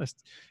us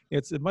honest.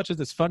 It's as much as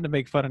it's fun to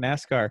make fun of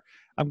NASCAR.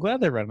 I'm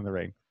glad they run in the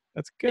rain.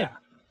 That's good. Yeah.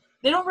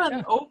 They don't run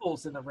Yeah.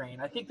 ovals in the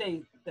rain. I think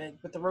they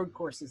with the road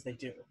courses they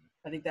do.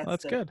 I think that's, Well,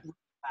 that's the good.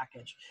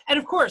 package. And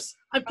of course,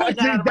 I'm I putting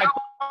that out think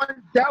of my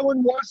that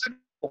one wasn't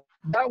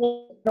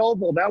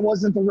oval. That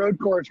wasn't the road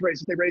course race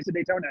that they raced at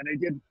Daytona. And they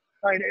did.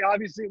 I mean,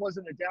 obviously, it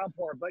wasn't a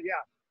downpour, but yeah,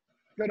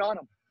 good on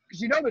them.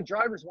 Because you know the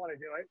drivers want to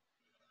do it.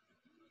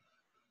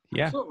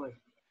 Yeah. Absolutely.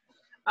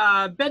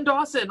 Ben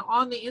Dawson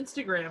on the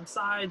Instagram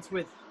sides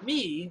with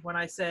me when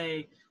I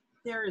say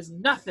there is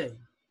nothing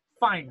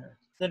finer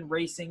than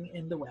racing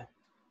in the wet.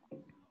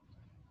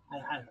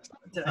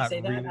 Did I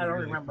say that? I don't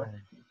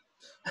remember.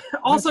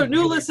 Also,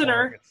 new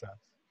listener.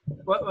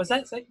 What was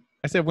that say?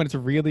 I said when it's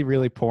really,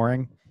 really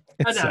pouring,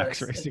 it I know,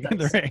 sucks it racing in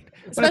the does. rain.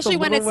 Especially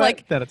when it's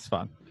like- that it's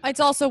fun. it's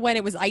also when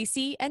it was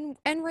icy and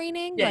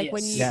raining. Yeah, like yes.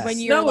 when you Yes. when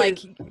you're Snow like,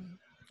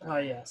 Oh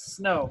yes,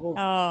 snow. Ooh.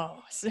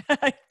 oh,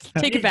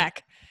 take it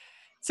back.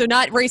 So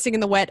not racing in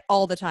the wet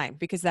all the time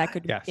because that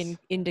could Yes.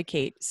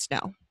 indicate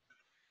snow.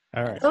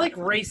 All right. I like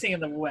racing in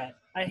the wet.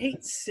 I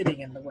hate sitting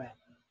in the wet,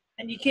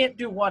 and you can't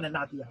do one and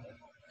not the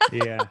other.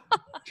 Yeah.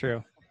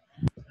 True.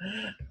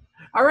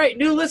 All right,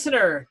 new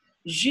listener,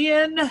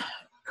 Gian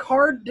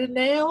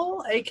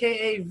Cardinale,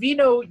 aka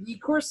Vino y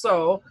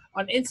Corso,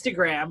 on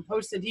Instagram,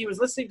 posted he was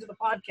listening to the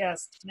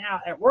podcast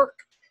now at work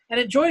and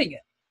enjoying it.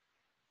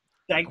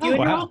 Thank you, Oh, and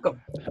you're wow.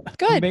 welcome.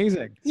 Good.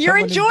 Amazing. You're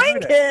Someone enjoying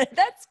enjoyed it.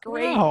 That's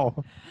great.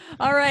 Wow.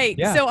 All right.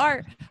 Yeah. So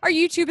our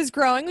YouTube is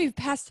growing. We've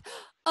passed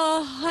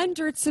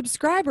 100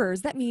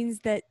 subscribers. That means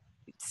that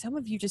some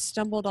of you just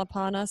stumbled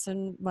upon us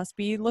and must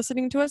be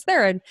listening to us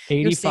there. And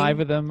 85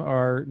 seeing- of them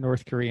are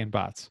North Korean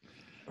bots.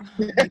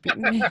 maybe,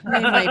 they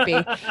might be.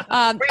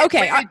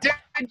 Okay. We did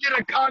get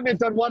a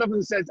comment on one of them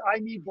that says, "I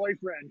need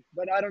boyfriend,"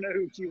 but I don't know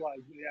who she was.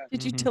 Yeah,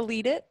 Did you Mhm.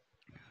 delete it?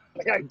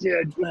 I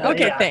did.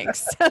 Okay, Yeah.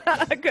 thanks.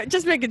 Good,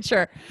 just making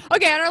sure.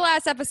 Okay, on our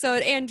last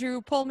episode,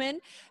 Andrew Pullman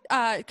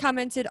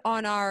commented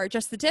on our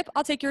Just the Tip.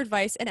 I'll take your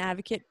advice and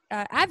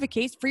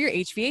advocate for your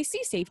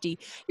HVAC safety.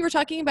 You were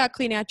talking about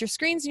cleaning out your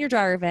screens in your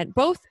dryer vent.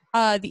 Both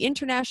the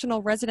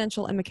international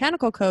residential and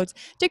mechanical codes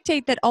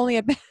dictate that only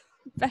a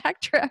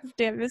backdraft.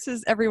 Damn, this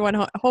is everyone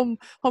home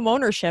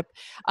ownership.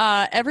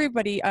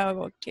 Everybody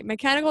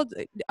mechanical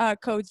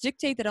codes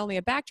dictate that only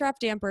a backdraft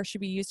damper should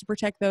be used to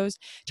protect those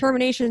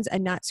terminations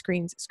and not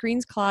screens.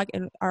 Screens clog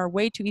and are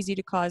way too easy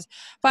to cause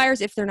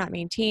fires if they're not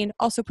maintained.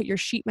 Also, put your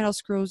sheet metal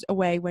screws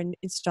away when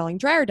installing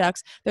dryer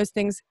ducts. Those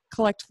things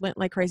collect lint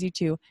like crazy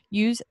too.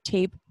 Use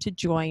tape to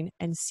join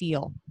and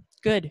seal.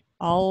 Good.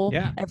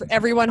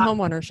 Everyone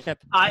home ownership.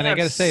 I And I have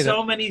gotta say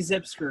so many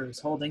zip screws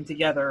holding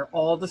together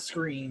all the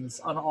screens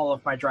on all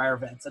of my dryer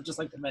vents. I'd just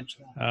like to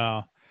mention that.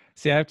 Oh,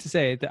 see, I have to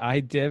say that I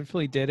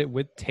definitely did it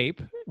with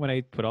tape when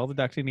I put all the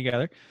ducting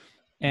together.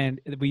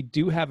 And we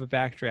do have a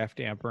backdraft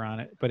damper on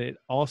it, but it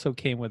also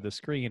came with the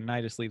screen, and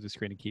I just leave the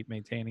screen and keep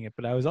maintaining it.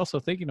 But I was also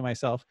thinking to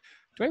myself,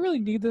 do I really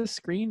need this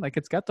screen? Like,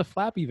 it's got the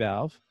flappy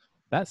valve.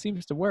 That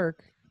seems to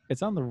work.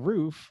 It's on the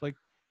roof. Like,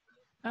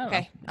 I don't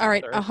Okay. know. All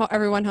right. Sorry.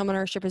 Everyone home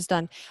ownership is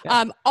done.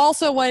 Yeah.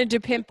 Also wanted to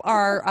pimp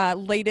our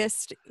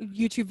latest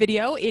YouTube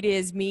video. It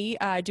is me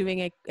doing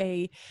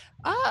a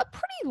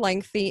pretty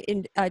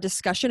lengthy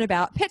discussion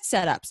about pit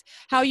setups,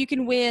 how you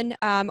can win.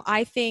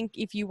 I think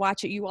if you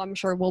watch it, I'm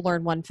sure will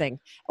learn one thing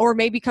or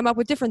maybe come up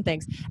with different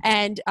things.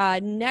 And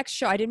next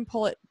show, I didn't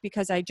pull it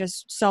because I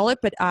just saw it,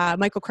 but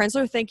Michael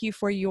Krensler, thank you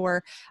for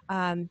your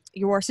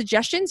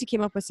suggestions. He came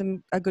up with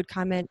a good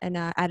comment and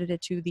added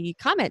it to the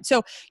comment.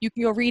 So you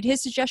can go read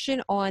his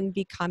suggestion on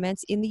the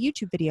comments in the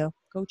YouTube video.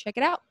 Go check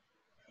it out.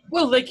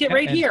 We'll link it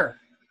right And- here.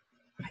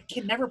 I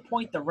can never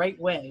point the right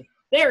way.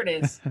 There it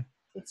is.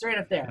 It's right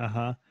up there.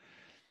 Uh-huh.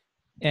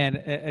 And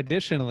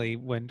additionally,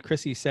 when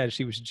Chrissy said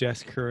she was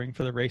just crewing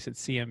for the race at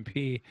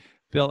CMP,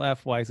 Bill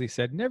F. wisely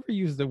said, never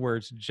use the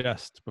words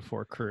just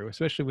before crew,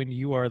 especially when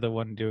you are the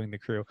one doing the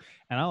crew.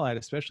 And I'll add,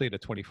 especially at a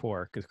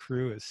 24, because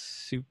crew is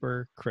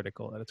super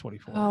critical at a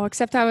 24. Oh,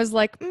 except I was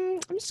like, I'm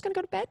just going to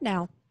go to bed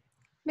now.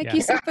 Make Yeah.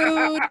 you some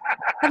food,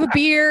 have a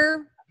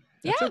beer.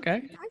 That's yeah, okay.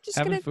 I'm just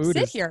Having going to food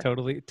sit is here.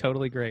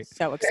 totally great.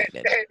 So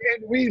excited.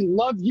 And we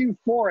love you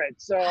for it.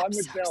 So I'm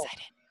with so Bill.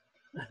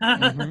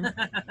 excited.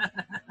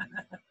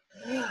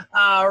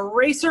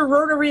 Racer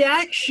Rona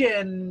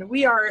reaction.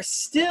 We are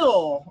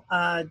still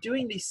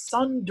doing the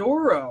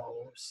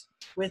Sundoros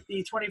with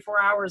the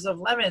 24 hours of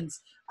lemons.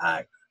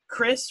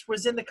 Chris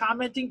was in the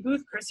commenting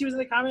booth. Chrissy was in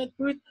the comment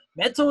booth.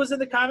 Mental was in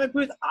the comment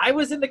booth. I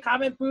was in the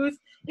comment booth.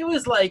 It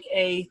was like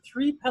a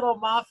 3-pedal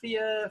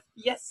mafia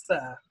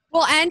fiesta.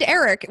 Well, and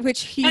Eric,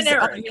 which he's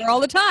on here all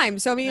the time.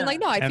 So I mean, like,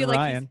 no, I and feel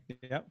Ryan.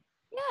 like Yep.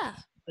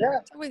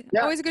 it's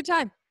always a good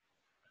time.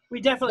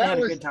 We definitely had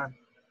a good time.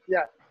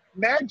 Yeah.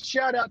 Mad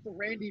shout out to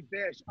Randy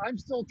Bish. I'm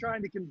still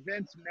trying to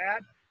convince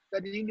Matt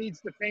that he needs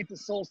to paint the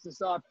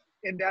Solstice up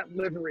in that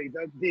livery,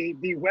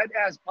 the wet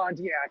ass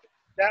Pontiac.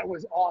 That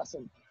was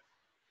awesome.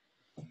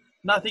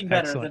 Nothing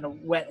better Excellent. than a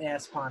wet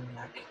ass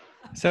Pontiac.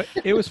 So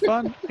it was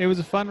fun. It was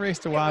a fun race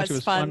to watch. It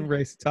was fun. fun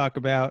race to talk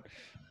about.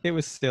 It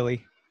was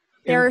silly.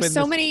 There are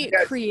so many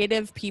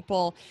creative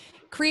people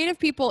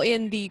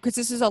in the, because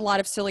this is a lot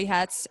of silly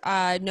hats.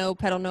 No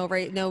pedal, no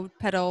rate, no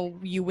pedal,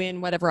 you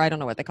win, whatever. I don't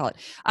know what they call it.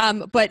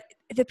 But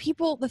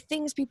the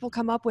things people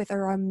come up with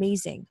are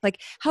amazing. Like,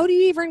 how do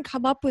you even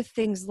come up with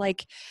things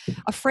like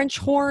a French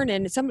horn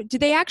and do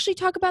they actually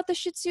talk about the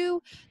Shih Tzu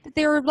that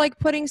they were like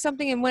putting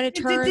something and when it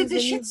turns? Did the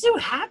Shih Tzu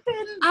happen?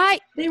 I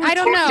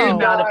don't know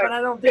About it, but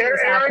I don't think it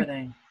was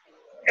happening.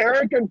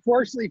 Eric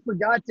unfortunately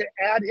forgot to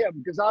add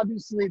him because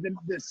obviously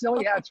the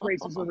silly hats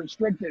races are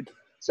restricted.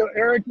 So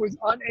Eric was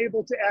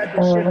unable to add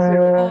the Shih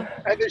Tzu,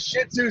 and the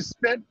Shih Tzu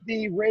spent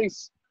the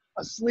race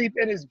asleep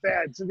in his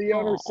bed. So the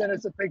owner sent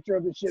us a picture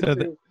of the Shih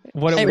Tzu.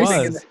 What it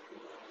was,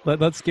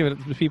 let's give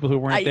it to the people who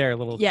weren't there a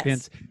little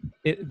hints.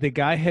 The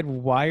guy had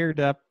wired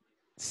up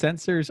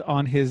sensors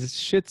on his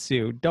Shih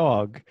Tzu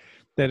dog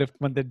that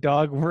when the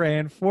dog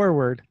ran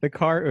forward,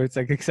 it's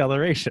like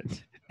acceleration.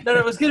 No,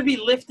 it was going to be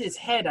lift his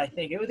head, I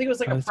think. I think it was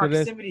like a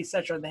proximity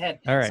sensor on the head.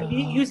 All right. So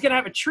he was going to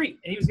have a treat,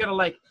 and he was going to,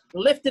 like,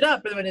 lift it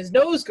up, and when his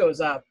nose goes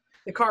up,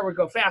 the car would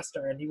go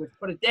faster, and he would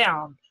put it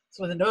down.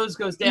 So when the nose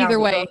goes down, either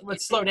way, it would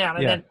slow down,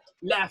 and then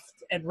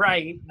left and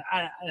right.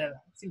 I don't know.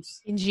 It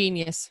seems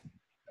ingenious.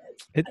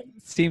 It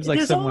seems like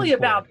there's only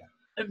about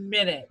a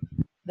minute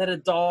that a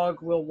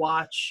dog will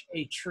watch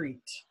a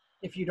treat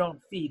if you don't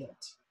feed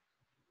it.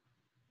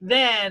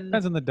 Then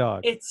depends on the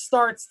dog. It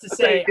starts to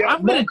say,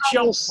 I'm going to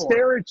jump will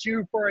stare at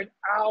you for an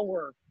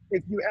hour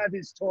if you have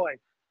his toy.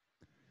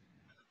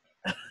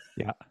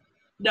 Yeah.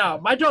 No,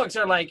 my dogs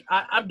are like,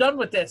 I'm done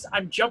with this.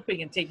 I'm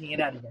jumping and taking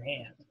it out of your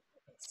hand.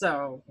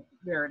 So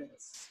there it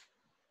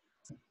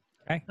is.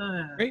 Okay.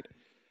 Great.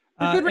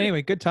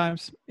 Anyway, good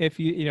times. If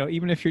you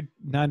even if you're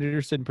not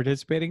interested in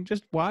participating,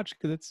 just watch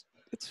because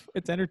it's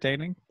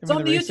entertaining. It's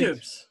on the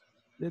YouTubes.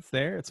 It's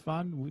there. It's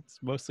fun. It's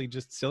mostly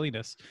just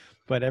silliness,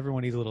 but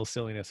everyone needs a little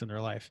silliness in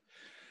their life.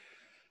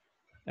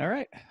 All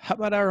right. How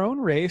about our own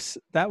race?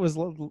 That was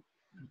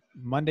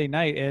Monday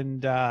night,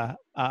 and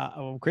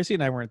Chrissy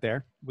and I weren't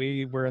there.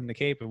 We were in the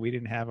Cape, and we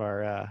didn't have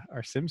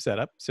our sim set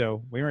up,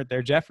 so we weren't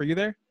there. Jeff, were you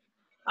there?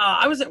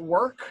 I was at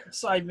work,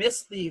 so I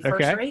missed the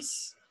first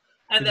race,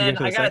 and then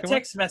I got a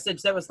text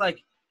message that was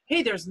like,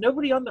 "Hey, there's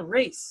nobody on the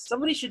race.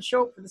 Somebody should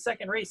show up for the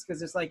second race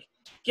because there's like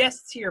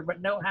guests here,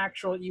 but no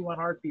actual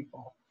E1R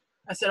people."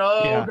 I said,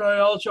 okay,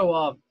 I'll show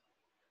up.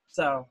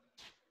 So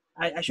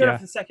I showed up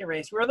for the second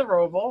race. We were on the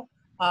Roval.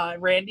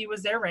 Randy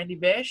was there, Randy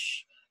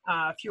Bish.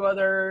 A few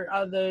other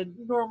the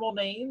normal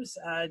names,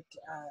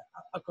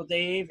 Uncle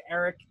Dave,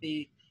 Eric,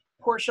 the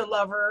Porsche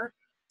lover.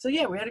 So,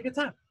 yeah, we had a good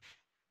time.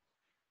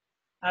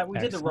 We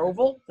did the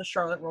Roval, the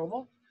Charlotte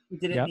Roval. We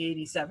did it in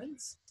the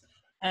 87s.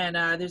 And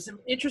there's some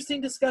interesting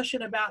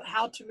discussion about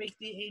how to make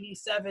the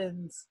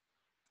 87s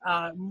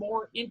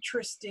more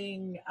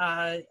interesting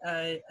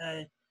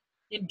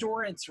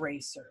endurance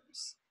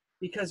racers,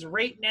 because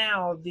right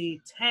now the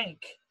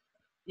tank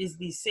is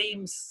the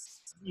same,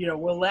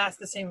 will last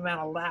the same amount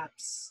of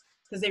laps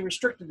because they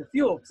restricted the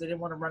fuel because they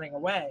didn't want them running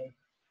away,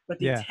 but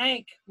the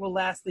tank will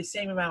last the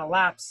same amount of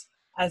laps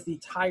as the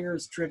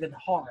tires driven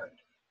hard.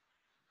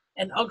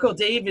 And Uncle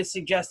Dave is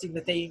suggesting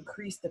that they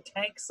increase the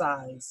tank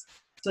size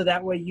so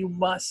that way you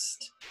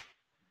must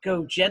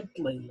go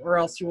gently or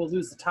else you will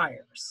lose the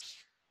tires.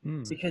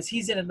 Because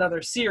he's in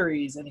another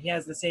series and he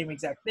has the same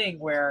exact thing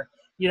where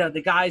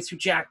the guys who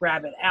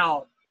jackrabbit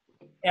out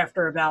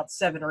after about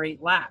 7 or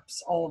 8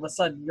 laps, all of a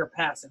sudden you're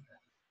passing them.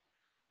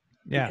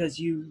 Yeah. Because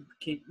you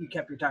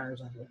kept your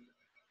tires under.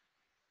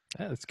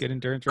 Yeah, that's good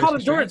endurance racing. Called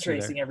endurance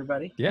racing,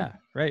 everybody. Yeah,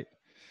 right.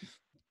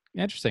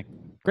 Interesting.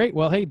 Great.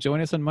 Well, hey,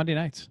 join us on Monday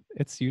nights.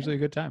 It's usually a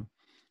good time.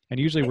 And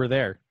usually we're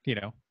there,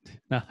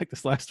 not like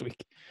this last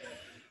week.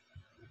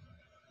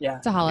 Yeah.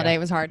 It's a holiday. It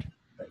was hard.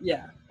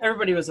 Yeah.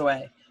 Everybody was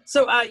away.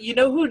 So,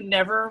 who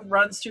never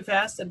runs too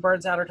fast and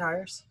burns out her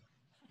tires?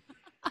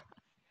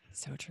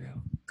 So true.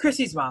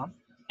 Chrissy's mom.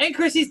 And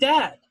Chrissy's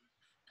dad.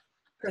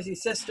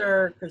 Chrissy's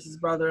sister, Chrissy's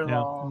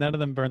brother-in-law. No, none of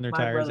them burn their my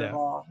tires out.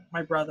 brother-in-law,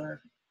 my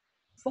brother.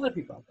 There's a lot of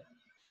people out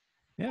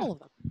there. Yeah. All of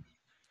them.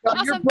 No,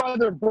 your Awesome.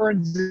 brother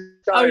burns his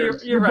tires. Oh, you're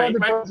your right.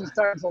 brother burns his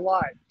tires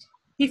alive.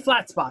 He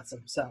flat spots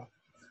him, so.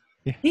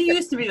 Yeah. He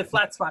used to be the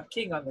flat spot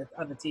king on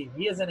the team.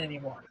 He isn't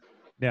anymore.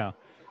 No,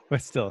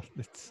 but still,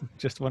 it's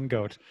just one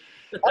goat.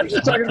 I'm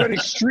just talking about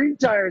his street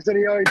tires that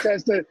he always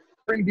has to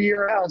bring to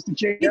your house to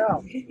change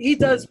out. He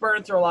does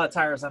burn through a lot of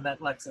tires on that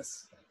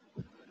Lexus.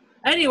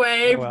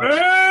 Anyway, Oh, well.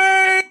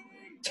 big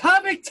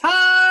topic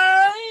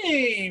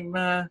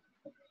time.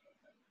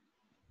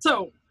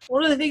 So,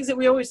 one of the things that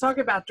we always talk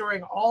about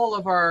during all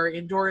of our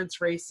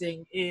endurance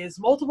racing is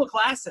multiple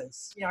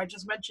classes. I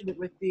just mentioned it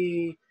with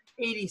the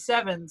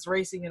 87s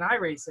racing and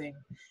iRacing,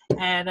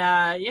 and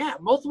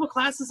multiple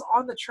classes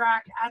on the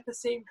track at the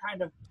same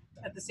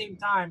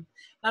time.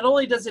 Not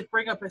only does it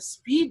bring up a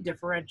speed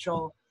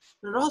differential,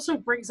 but it also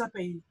brings up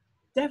a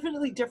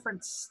definitely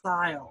different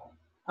style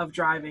of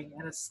driving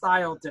and a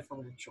style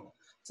differential.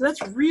 So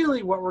that's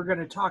really what we're going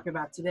to talk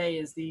about today,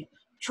 is the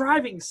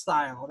driving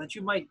style that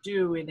you might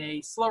do in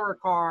a slower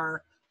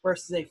car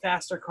versus a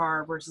faster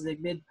car versus a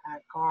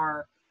mid-pack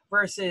car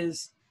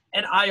versus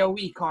an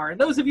IOE car. And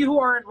those of you who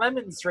aren't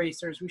Lemons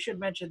racers, we should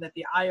mention that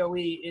the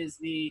IOE is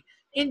the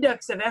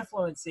index of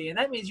effluency, and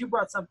that means you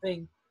brought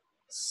something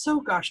so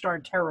gosh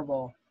darn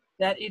terrible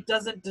that it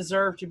doesn't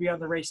deserve to be on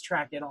the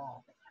racetrack at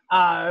all.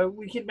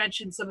 We can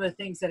mention some of the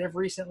things that have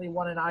recently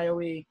won an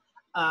IOE.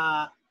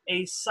 A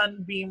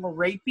Sunbeam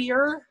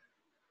Rapier.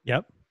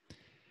 Yep.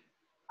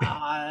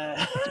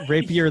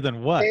 Rapier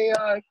than what?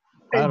 A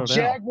don't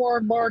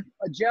Jaguar Mark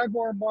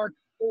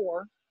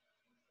IV.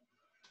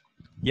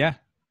 Yeah,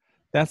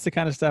 that's the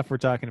kind of stuff we're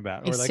talking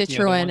about. A Or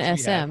Citroen ones we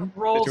had. SM.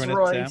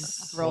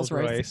 Rolls-Royce.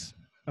 Rolls-Royce.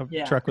 A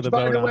Yeah. truck with a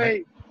By boat the on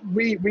it.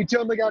 way, we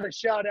totally got a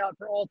shout out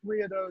for all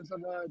three of those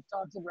on the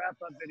Thompson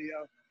wrap-up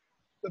video.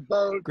 The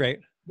boat,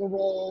 Great. the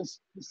Rolls,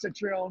 the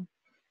Citroen.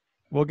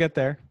 We'll get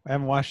there. I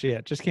haven't watched it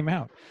yet. Just came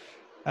out.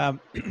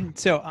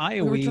 So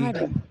IOE, We were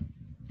driving.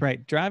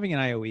 right? Driving an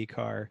IOE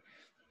car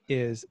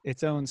is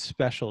its own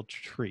special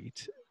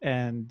treat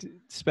and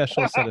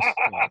special set of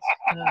skills.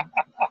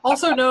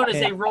 Also known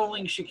as a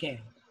rolling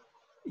chicane.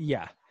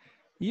 Yeah,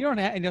 you don't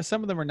have.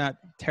 Some of them are not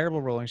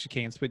terrible rolling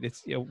chicanes, but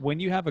it's when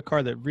you have a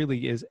car that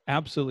really is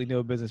absolutely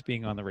no business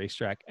being on the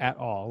racetrack at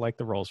all, like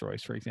the Rolls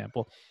Royce, for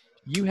example.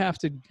 You have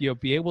to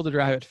be able to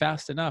drive it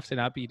fast enough to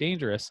not be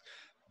dangerous,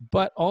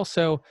 but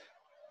also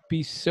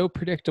be so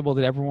predictable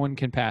that everyone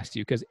can pass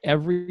you, because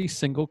every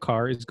single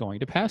car is going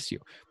to pass you.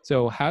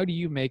 So how do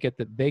you make it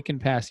that they can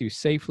pass you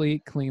safely,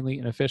 cleanly,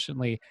 and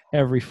efficiently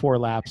every 4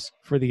 laps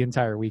for the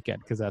entire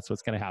weekend? Because that's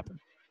what's going to happen.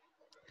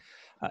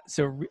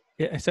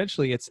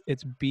 Essentially, it's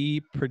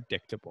be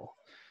predictable.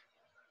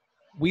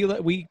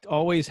 We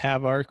always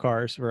have our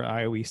cars for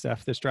IOE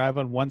stuff that drive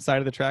on one side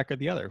of the track or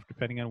the other,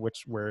 depending on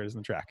where it is in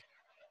the track.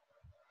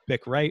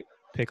 Pick right,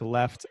 pick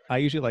left. I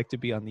usually like to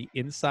be on the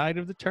inside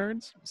of the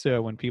turns, so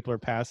when people are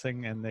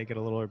passing and they get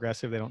a little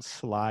aggressive, they don't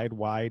slide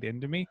wide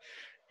into me,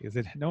 because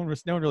no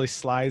one really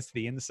slides to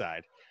the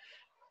inside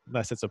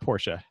unless it's a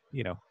Porsche,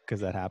 because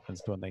that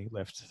happens when they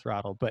lift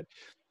throttle. But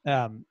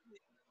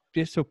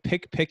just so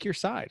pick your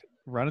side,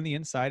 run on the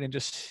inside, and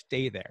just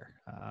stay there.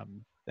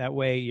 That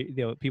way,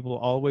 people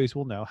always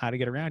will know how to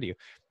get around you.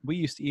 We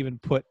used to even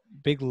put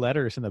big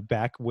letters in the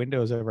back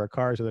windows of our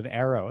cars with an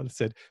arrow that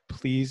said,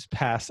 "Please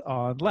pass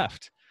on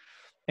left."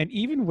 And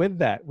even with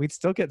that, we'd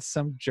still get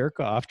some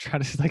jerk off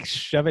trying to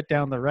shove it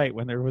down the right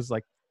when there was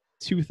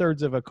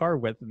 2/3 of a car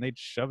width, and they'd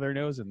shove their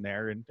nose in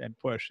there and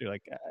push. You're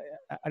like,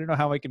 I don't know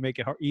how I can make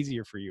it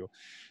easier for you.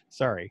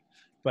 Sorry.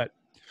 But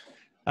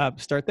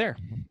start there.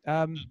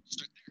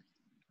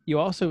 You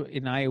also,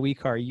 in an IOE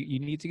car, you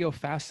need to go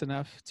fast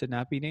enough to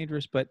not be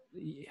dangerous. But,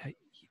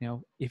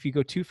 if you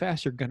go too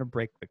fast, you're going to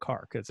break the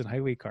car, because it's an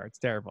IOE car. It's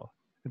terrible.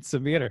 It's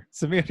Samir,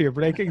 you're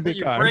breaking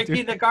the car. You're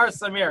breaking the car,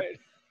 Samir.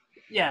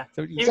 Yeah.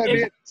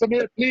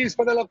 Samir, please,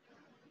 for the love.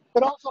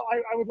 But also,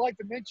 I would like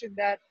to mention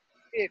that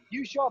if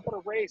you show up at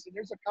a race and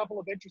there's a couple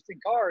of interesting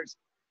cars,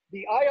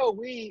 the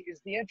IOE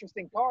is the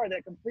interesting car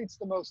that completes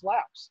the most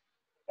laps.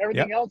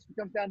 Everything else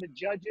comes down to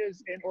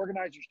judges and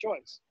organizers'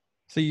 choice.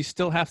 So you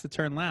still have to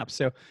turn laps.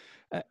 So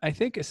I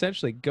think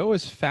essentially go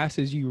as fast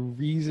as you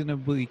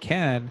reasonably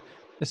can,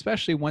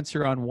 especially once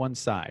you're on one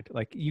side.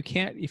 You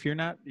can't, if you're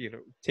not,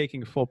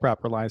 taking full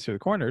proper lines through the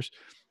corners,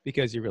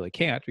 because you really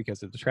can't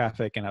because of the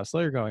traffic and how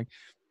slow you're going.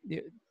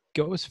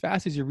 Go as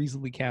fast as you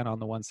reasonably can on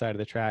the one side of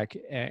the track,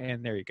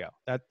 and there you go.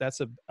 That's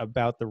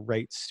about the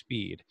right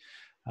speed.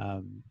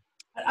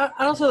 I'd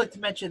also like to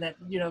mention that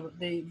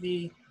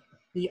the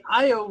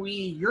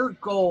IOE, your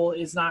goal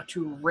is not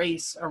to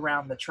race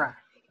around the track.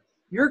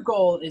 Your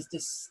goal is to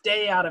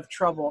stay out of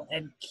trouble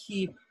and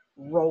keep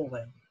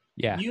rolling.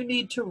 Yeah. You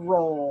need to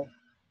roll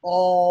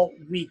all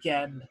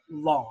weekend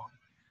long.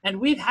 And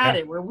we've had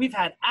it where we've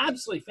had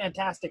absolutely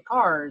fantastic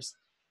cars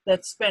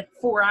that spent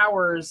 4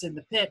 hours in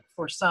the pit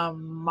for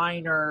some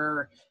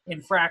minor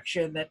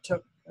infraction that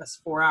took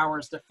us 4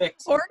 hours to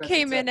fix. Or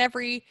came in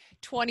every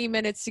 20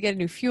 minutes to get a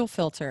new fuel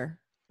filter.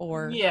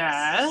 or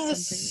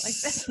Yes.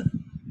 something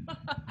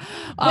like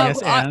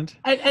that.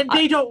 Yes, And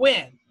they don't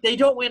win. They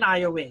don't win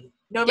IOE.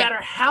 No Yeah.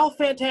 matter how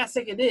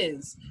fantastic it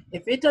is,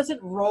 if it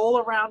doesn't roll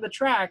around the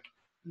track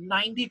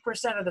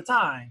 90% of the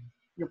time,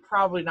 you're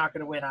probably not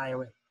going to win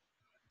IOE.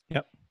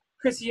 Yep.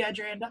 Chris, you had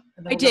your hand up?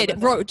 And then I we'll go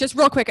did. back. Just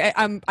real quick.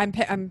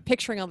 I'm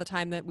picturing all the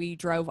time that we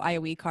drove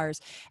IOE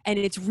cars, and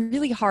it's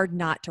really hard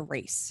not to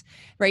race.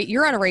 Right?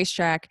 You're on a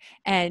racetrack,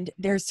 and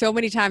there's so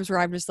many times where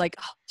I'm just like,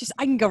 oh,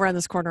 I can go around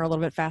this corner a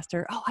little bit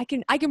faster. Oh, I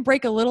can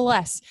brake a little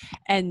less,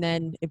 and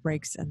then it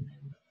breaks, and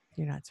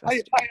you're not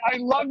supposed to. I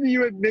love that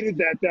you admitted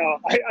that, though.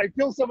 I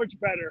feel so much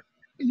better.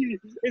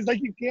 It's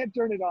like you can't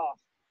turn it off.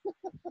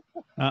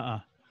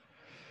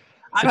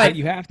 So, but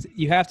you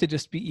have to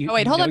just be. Oh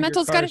wait, hold on. Your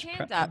Mental's got his car's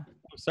hands up.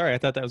 Oh, sorry, I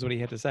thought that was what he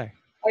had to say.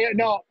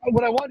 No,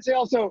 what I want to say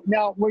also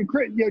now, when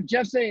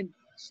Jeff's saying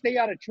stay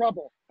out of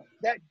trouble,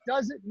 that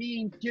doesn't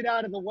mean get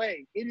out of the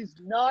way. It is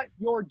not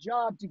your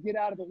job to get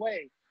out of the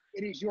way.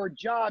 It is your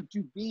job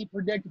to be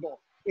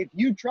predictable. If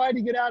you try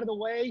to get out of the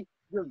way,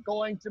 you're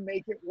going to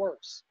make it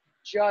worse.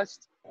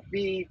 Just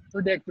be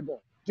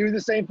predictable. Do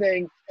the same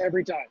thing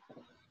every time.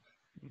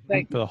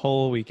 Thank you. For the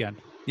whole weekend.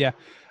 Yeah.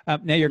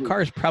 Now your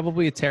car is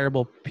probably a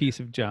terrible piece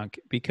of junk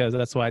because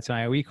that's why it's an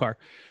IOE car.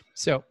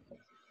 So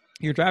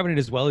you're driving it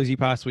as well as you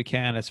possibly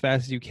can, as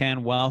fast as you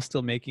can, while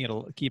still making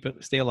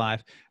it stay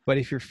alive. But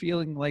if you're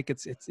feeling like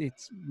it's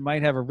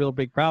might have a real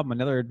big problem,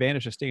 another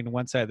advantage of staying on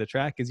one side of the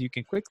track is you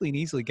can quickly and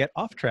easily get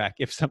off track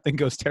if something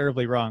goes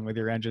terribly wrong with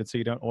your engine, so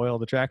you don't oil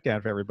the track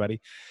down for everybody.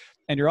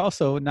 And you're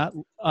also not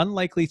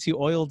unlikely to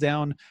oil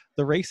down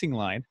the racing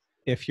line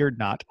if you're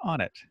not on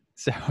it.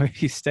 So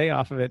if you stay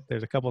off of it,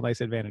 there's a couple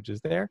nice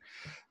advantages there.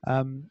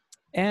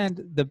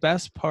 And the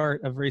best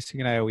part of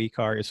racing an IOE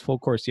car is full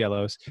course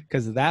yellows,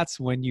 because that's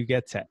when you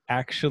get to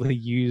actually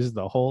use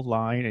the whole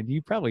line, and you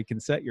probably can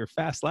set your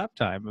fast lap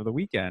time of the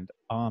weekend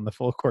on the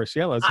full course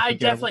yellows. I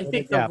definitely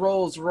think the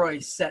Rolls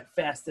Royce set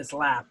fastest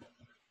lap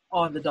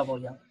on the double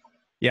yellow.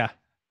 Yeah,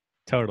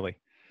 totally.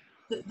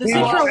 The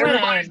Citroen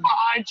everybody's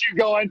behind you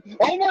going,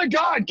 oh my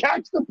God,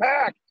 catch the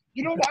pack.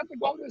 You don't have to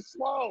go this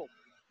slow.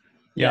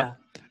 Yeah.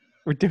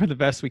 We're doing the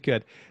best we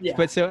could. Yeah.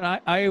 But so an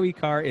IOE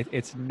car,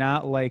 it's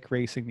not like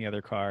racing the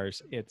other cars.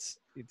 It's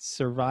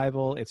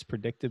survival, it's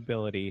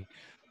predictability.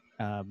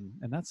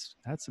 And that's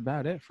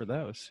about it for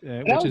those.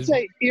 And I would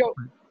say,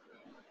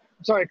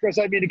 sorry, Chris,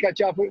 I didn't mean to cut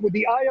you off. With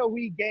the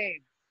IOE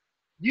game,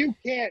 you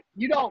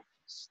don't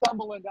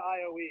stumble into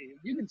IOE.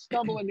 You can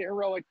stumble into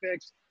Heroic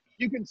Fix.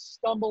 You can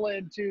stumble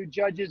into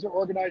Judges or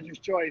Organizer's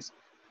Choice.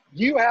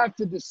 You have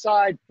to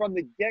decide from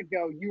the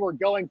get-go you are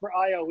going for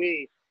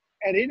IOE.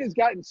 And it has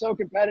gotten so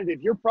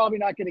competitive, you're probably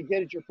not going to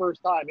get it your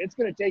first time. It's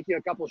going to take you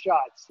a couple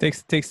shots.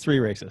 Takes 3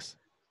 races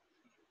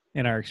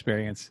in our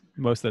experience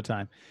most of the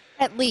time.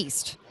 At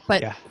least,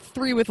 but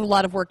 3 with a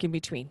lot of work in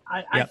between.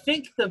 I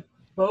think the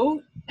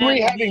boat...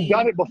 3 having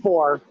done it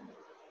before.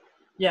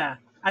 Yeah.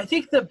 I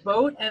think the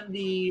boat and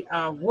the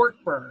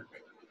Wartburg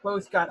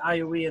both got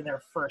IOE in their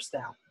first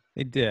out.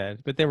 They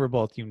did, but they were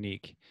both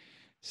unique.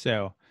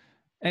 So,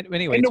 and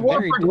anyway... And the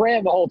Wartburg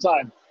ran the whole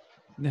time.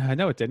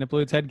 No, it didn't. It blew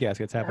its head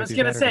gaskets. I was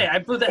going to say, I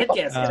blew the head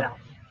gasket out.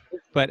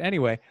 But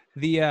anyway,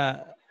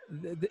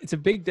 it's a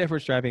big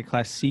difference driving a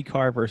Class C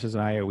car versus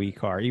an IOE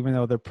car, even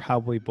though they're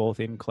probably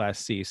both in Class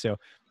C. So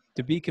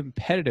to be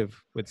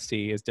competitive with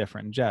C is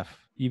different. And Jeff,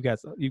 you've got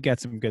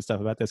some good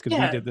stuff about this because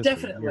we did this.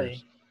 Definitely. For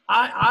years.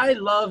 I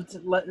loved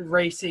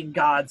racing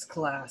God's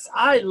class.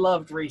 I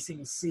loved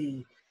racing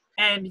C.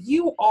 And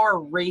you are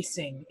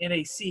racing in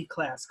a C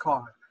class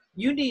car.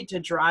 You need to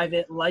drive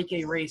it like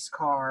a race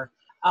car.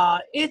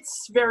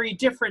 It's very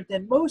different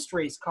than most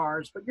race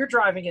cars, but you're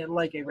driving it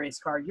like a race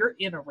car. You're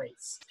in a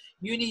race.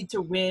 You need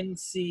to win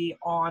C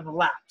on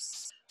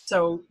laps.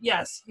 So,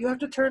 yes, you have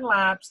to turn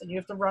laps, and you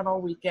have to run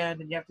all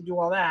weekend, and you have to do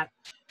all that.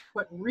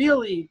 But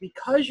really,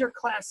 because your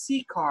Class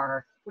C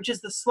car, which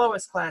is the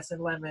slowest class in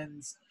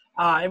Lemons,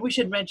 and we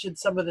should mention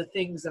some of the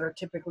things that are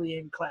typically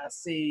in Class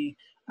C.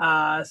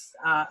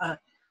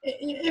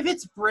 If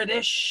it's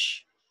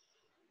British,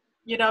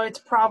 it's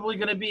probably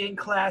going to be in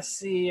Class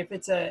C. If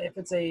it's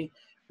a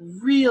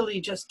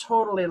really just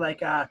totally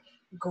like a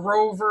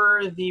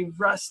Grover, the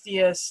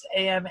rustiest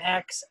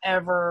AMX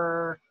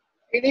ever.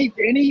 Any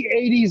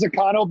 80s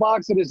Econo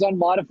box that is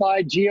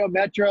unmodified, Geo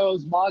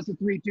Metros, Mazda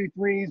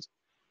 323s,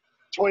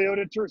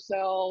 Toyota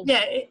Tercels.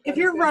 Yeah, if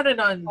you're running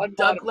on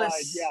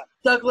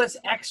Douglas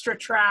Extra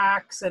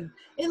Tracks, and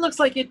it looks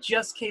like it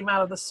just came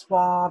out of the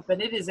swamp,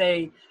 and it is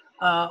a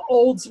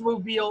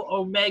Oldsmobile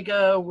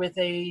Omega with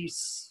a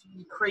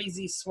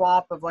crazy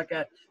swap of like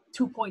a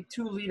 2.2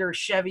 liter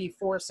Chevy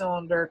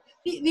 4-cylinder.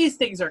 These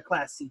things are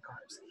Class C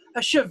cars. A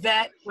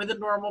Chevette with a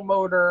normal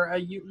motor,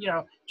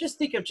 just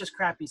think of just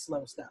crappy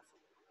slow stuff.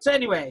 So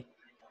anyway,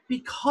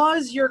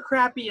 because you're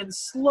crappy and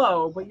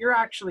slow, but you're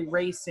actually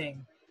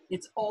racing,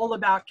 it's all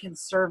about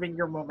conserving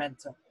your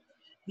momentum.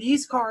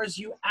 These cars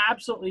you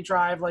absolutely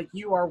drive like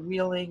you are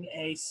wheeling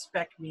a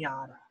spec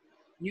Miata.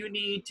 You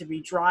need to be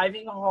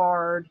driving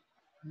hard,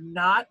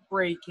 not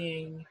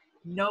braking,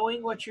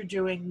 knowing what you're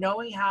doing,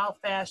 knowing how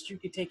fast you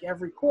can take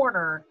every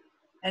corner,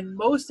 And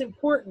most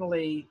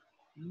importantly,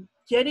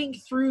 getting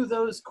through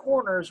those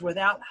corners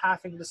without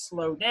having to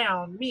slow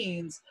down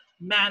means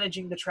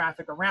managing the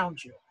traffic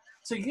around you.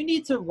 So you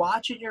need to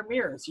watch in your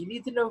mirrors. You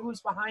need to know who's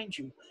behind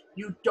you.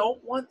 You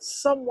don't want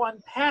someone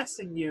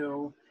passing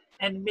you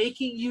and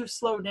making you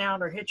slow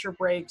down or hit your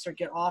brakes or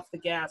get off the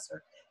gas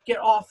or get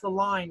off the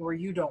line where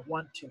you don't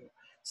want to.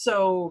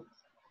 So,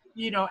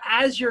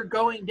 as you're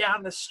going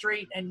down the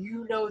street and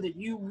you know that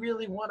you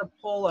really want to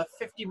pull a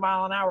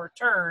 50-mile-an-hour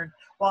turn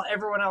while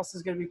everyone else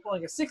is going to be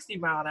pulling a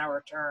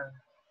 60-mile-an-hour turn,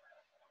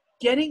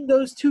 getting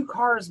those two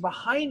cars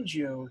behind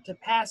you to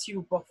pass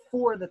you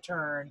before the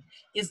turn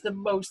is the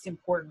most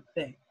important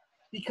thing,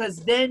 because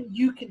then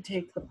you can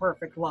take the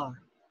perfect line.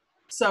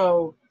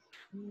 So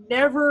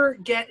never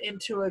get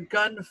into a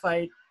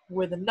gunfight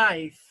with a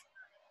knife.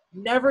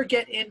 Never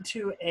get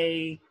into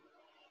a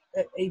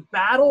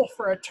battle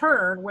for a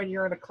turn when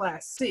you're in a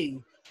Class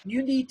C.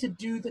 You need to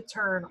do the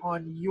turn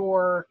on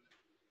your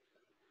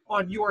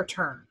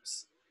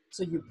terms.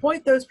 So you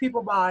point those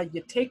people by,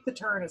 you take the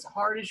turn as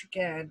hard as you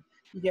can,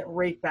 you get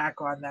right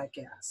back on that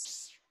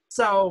gas.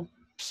 So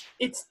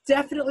it's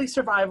definitely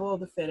survival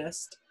of the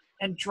fittest,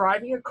 and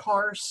driving a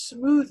car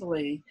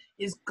smoothly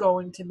is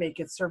going to make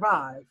it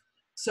survive.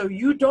 So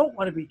you don't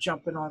want to be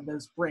jumping on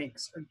those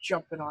brakes or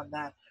jumping on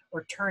that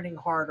or turning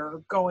harder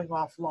or going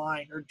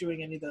offline or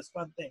doing any of those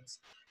fun things.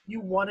 You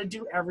want to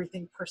do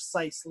everything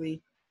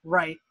precisely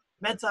right.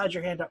 Mensa, had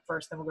your hand up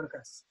first, then we'll go to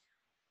Chris.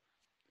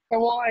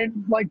 Well,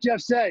 and like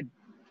Jeff said,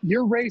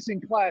 you're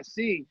racing Class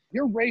C.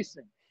 You're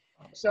racing.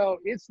 So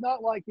it's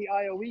not like the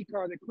IOE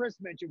car that Chris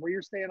mentioned where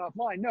you're staying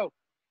offline. No,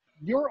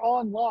 you're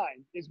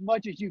online as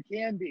much as you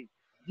can be.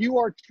 You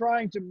are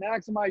trying to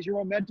maximize your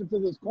momentum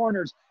through those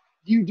corners.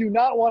 You do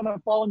not want to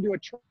fall into a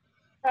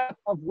trap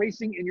of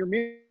racing in your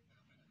mirror.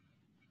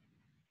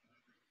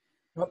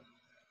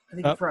 I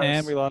think he froze.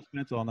 And we lost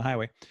Mental on the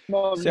highway.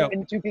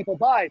 And two people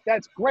by.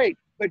 That's great,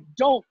 but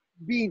don't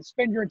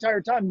spend your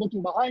entire time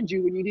looking behind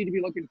you when you need to be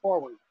looking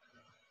forward.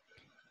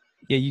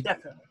 Yeah, you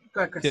definitely.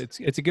 Go ahead, Chris.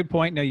 It's a good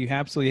point. No, you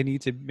absolutely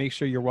need to make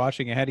sure you're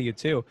watching ahead of you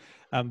too.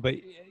 But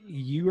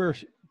your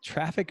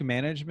traffic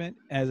management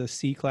as a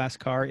C-class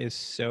car is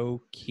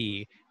so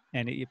key.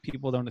 And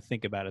people don't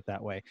think about it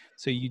that way.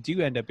 So you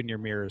do end up in your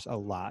mirrors a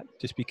lot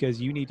just because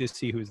you need to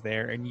see who's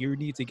there and you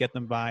need to get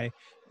them by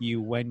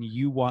you when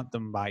you want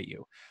them by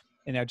you.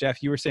 And now,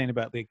 Jeff, you were saying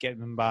about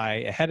getting them by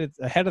ahead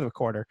of the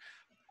corner.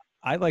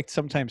 I like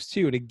sometimes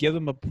too to give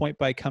them a point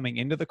by coming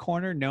into the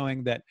corner,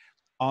 knowing that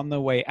on the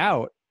way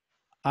out,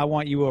 I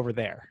want you over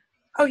there.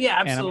 Oh yeah,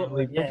 absolutely. And I'm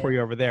going to leave for you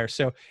over there.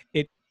 So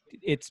it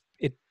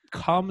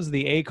calms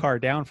the A car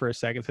down for a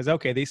second, says,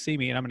 okay, they see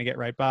me and I'm going to get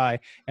right by.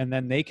 And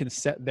then they can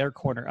set their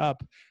corner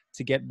up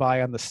to get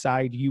by on the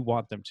side you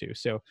want them to.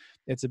 So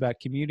it's about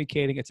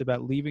communicating. It's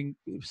about leaving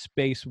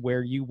space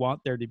where you want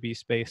there to be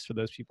space for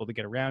those people to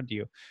get around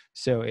you.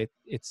 So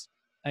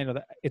I know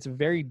that it's a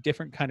very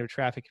different kind of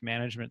traffic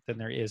management than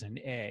there is in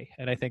A.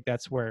 And I think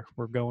that's where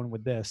we're going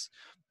with this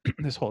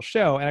whole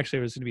show. And actually,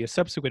 there's going to be a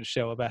subsequent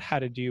show about how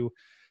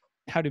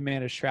to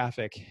manage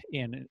traffic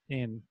in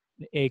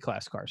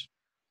A-class cars.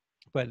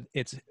 But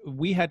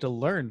we had to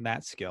learn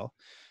that skill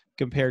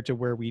compared to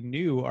where we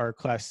knew our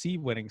Class C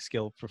winning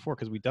skill before,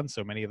 because we've done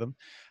so many of them.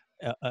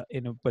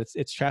 But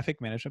it's traffic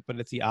management, but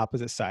it's the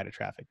opposite side of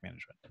traffic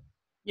management.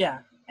 Yeah,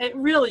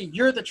 really,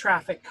 you're the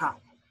traffic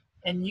cop,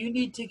 and you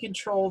need to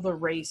control the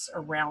race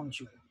around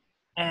you.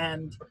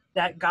 And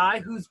that guy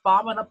who's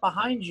bombing up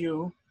behind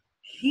you,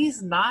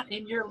 he's not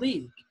in your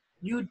league.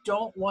 You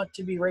don't want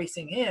to be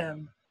racing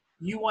him.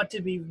 You want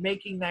to be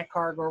making that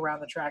car go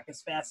around the track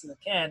as fast as it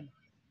can.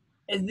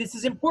 And this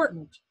is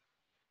important,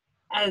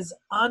 as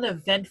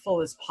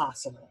uneventful as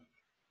possible.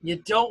 You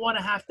don't want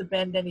to have to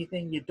bend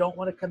anything. You don't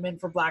want to come in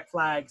for black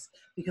flags,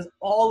 because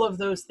all of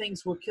those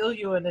things will kill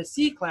you in a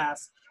C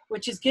class,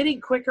 which is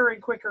getting quicker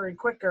and quicker and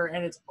quicker.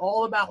 And it's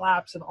all about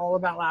laps and all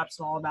about laps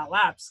and all about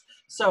laps.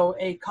 So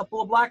a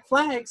couple of black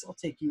flags will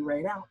take you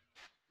right out.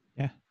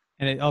 Yeah.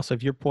 And also,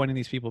 if you're pointing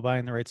these people by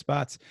in the right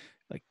spots,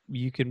 like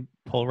you can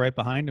pull right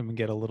behind them and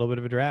get a little bit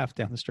of a draft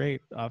down the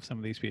straight off some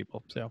of these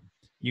people. So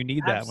you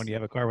need that when you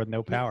have a car with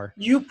no power.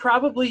 You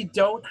probably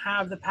don't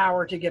have the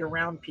power to get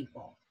around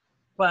people,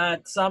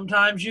 but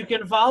sometimes you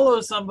can follow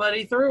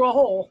somebody through a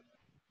hole.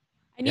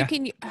 And you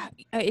can,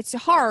 it's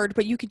hard,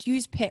 but you could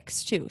use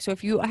picks too. So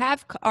if you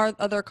have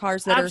other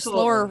cars that are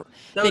slower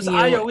those than you,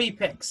 IOE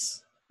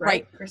picks,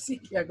 right? Chrissy?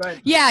 Yeah, go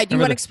ahead. Yeah, do you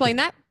want to explain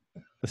that?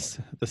 The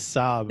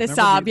Saab. The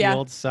Saab, the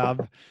old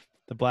Saab,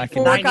 the black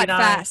Before and it got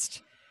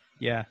fast.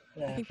 Yeah.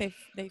 I think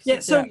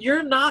they've so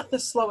you're not the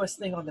slowest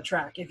thing on the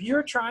track. If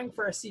you're trying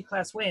for a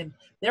C-class win,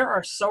 there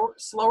are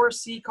slower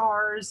C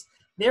cars.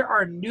 There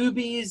are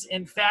newbies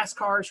in fast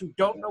cars who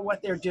don't know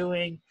what they're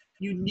doing.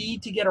 You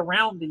need to get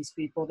around these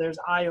people. There's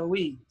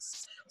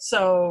IOEs.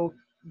 So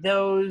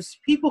those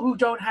people who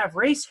don't have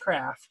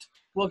racecraft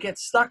will get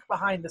stuck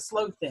behind the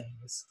slow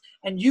things.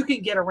 And you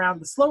can get around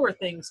the slower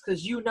things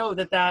because you know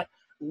that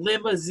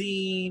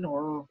limousine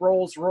or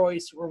Rolls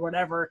Royce or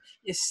whatever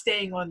is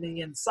staying on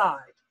the inside.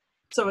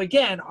 So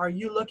again, are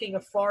you looking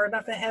far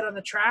enough ahead on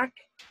the track?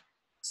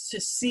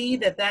 to see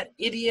that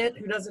idiot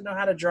who doesn't know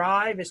how to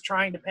drive is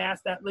trying to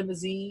pass that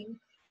limousine.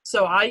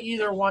 So I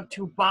either want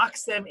to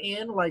box them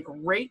in like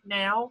right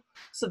now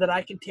so that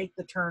I can take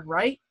the turn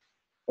right,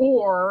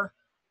 or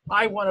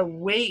I want to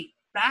wait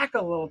back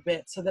a little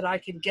bit so that I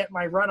can get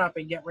my run up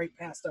and get right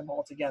past them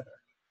altogether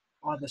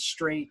on the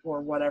straight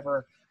or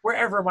whatever,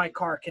 wherever my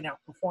car can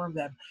outperform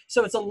them.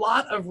 So it's a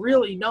lot of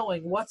really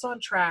knowing what's on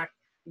track,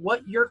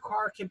 what your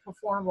car can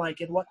perform like,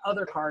 and what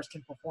other cars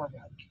can perform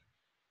like.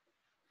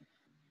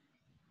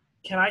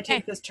 Can I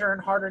take this turn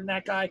harder than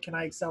that guy? Can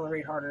I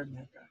accelerate harder than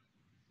that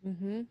guy?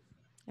 Mm-hmm.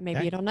 And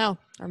maybe you don't know,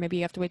 or maybe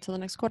you have to wait till the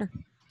next quarter.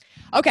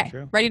 Okay,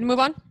 ready to move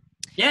on?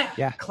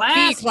 Yeah.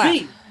 Class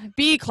B.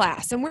 B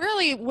class. And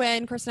really,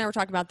 when Chris and I were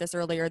talking about this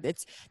earlier,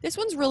 this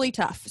one's really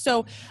tough.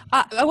 So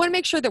I want to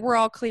make sure that we're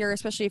all clear,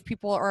 especially if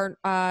people aren't,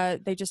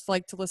 they just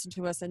like to listen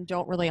to us and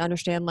don't really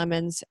understand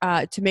lemons,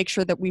 to make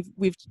sure that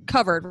we've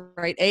covered,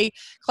 right? A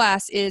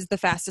class is the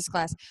fastest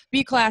class.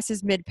 B class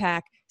is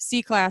mid-pack.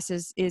 C class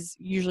is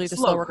usually the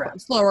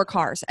slower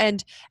cars.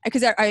 And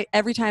because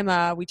every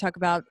time we talk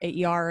about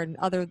AER and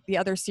the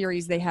other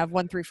series, they have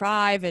 1 through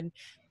 5 and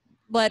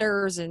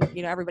letters, and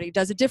everybody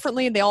does it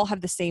differently, and they all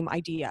have the same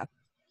idea.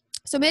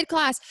 So B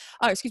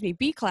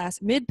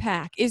class,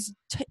 mid-pack is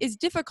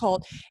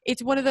difficult.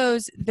 It's one of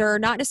those, they're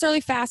not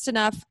necessarily fast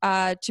enough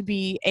to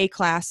be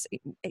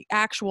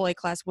actual A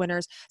class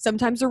winners.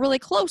 Sometimes they're really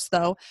close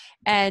though,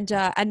 and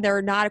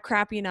they're not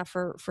crappy enough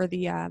for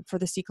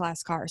the C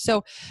class car.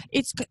 So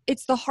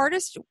it's the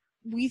hardest,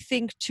 we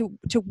think, to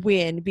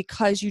win,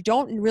 because you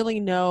don't really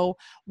know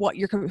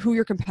who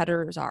your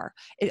competitors are.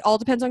 It all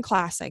depends on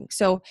classing.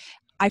 So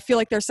I feel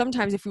like there's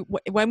sometimes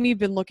when we've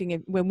been looking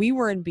at, when we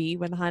were in B,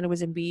 when the Honda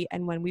was in B,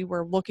 and when we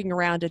were looking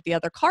around at the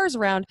other cars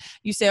around,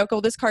 you say, okay, well,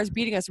 this car is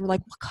beating us. And we're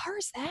like, what car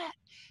is that?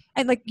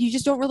 And like, you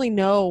just don't really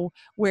know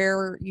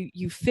where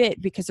you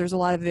fit, because there's a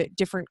lot of the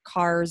different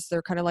cars.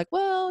 They're kind of like,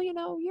 well,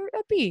 you're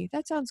at B.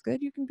 That sounds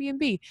good. You can be in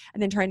B.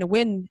 And then trying to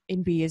win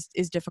in B is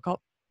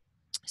difficult.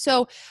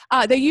 So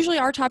they usually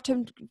are top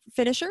 10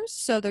 finishers.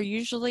 So they're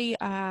usually,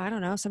 I don't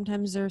know,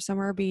 sometimes they're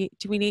somewhere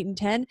between 8 and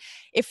 10.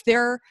 If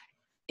they're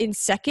in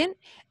second,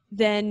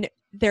 then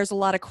there's a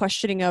lot of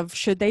questioning of,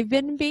 should they've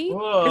been in B?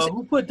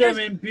 Who put them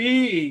in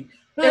B?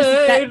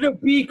 Hey, the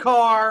B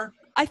car.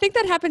 I think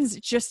that happens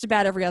just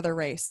about every other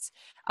race.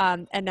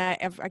 And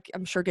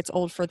I'm sure it gets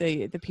old for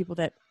the people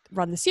that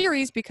run the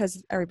series,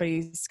 because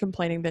everybody's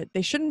complaining that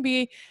they shouldn't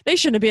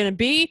have been in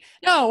B.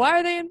 No, why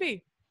are they in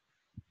B?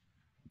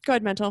 Go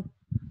ahead, Mental.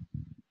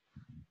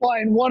 Well,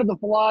 and one of the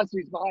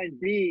philosophies behind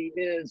B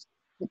is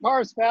the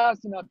car is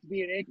fast enough to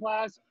be an A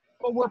class,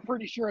 but we're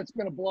pretty sure it's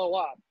going to blow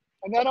up.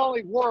 And that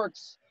only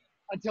works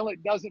until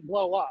it doesn't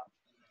blow up.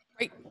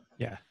 Right.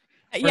 Yeah.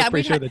 We're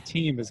pretty sure the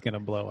team is going to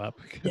blow up.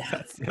 Yeah.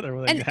 That's the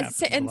other thing that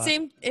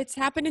happens. It's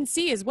happened in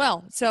C as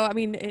well. So, I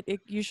mean,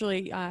 it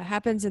usually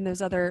happens in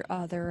those other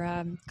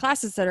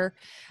classes and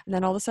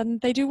then all of a sudden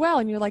they do well.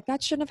 And you're like,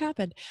 that shouldn't have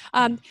happened.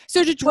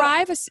 So to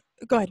drive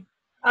go ahead.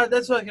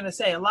 That's what I was going to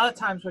say. A lot of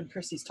times when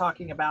Chrissy's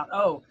talking about,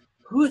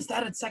 who is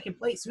that in second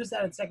place? Who's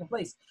that in second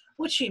place?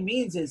 What she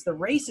means is the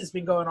race has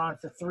been going on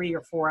for 3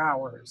 or 4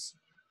 hours.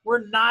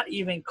 We're not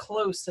even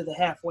close to the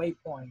halfway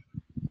point.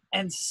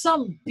 And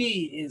some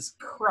B is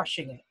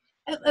crushing it.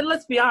 And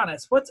let's be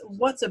honest,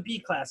 what's a B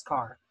class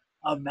car?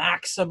 A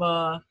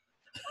Maxima,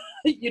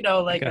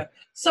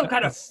 some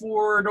kind of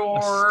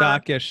 4-door.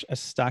 A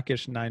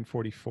stockish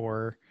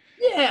 944.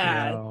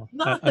 Yeah,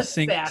 not the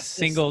fastest.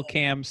 Single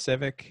cam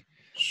Civic.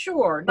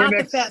 Sure, not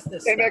the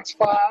fastest.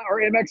 MX-5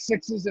 or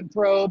MX-6s and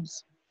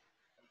probes.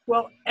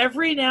 Well,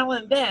 every now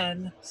and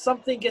then,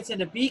 something gets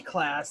into B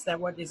class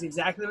is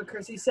exactly what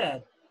Chrissy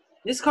said.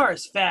 This car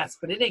is fast,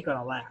 but it ain't going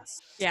to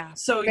last. Yeah.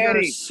 So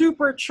your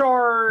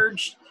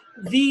supercharged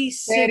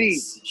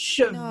V6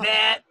 Chevette. No,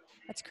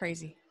 that's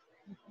crazy.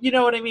 You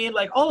know what I mean?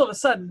 Like, all of a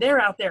sudden, they're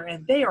out there,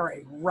 and they are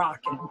a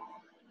rocket.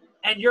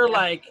 And you're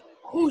like,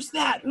 who's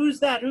that? Who's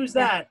that? Who's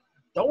that?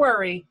 Don't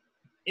worry.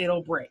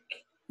 It'll break.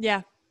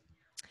 Yeah.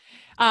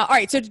 All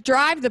right, so to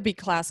drive the B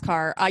class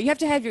car, you have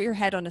to have your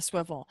head on a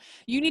swivel.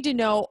 You need to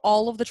know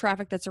all of the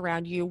traffic that's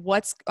around you.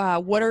 What's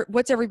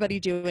everybody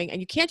doing,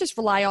 and you can't just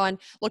rely on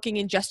looking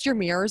in just your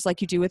mirrors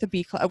like you do with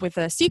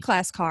a C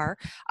class car.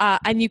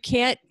 And you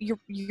can't.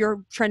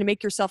 You're trying to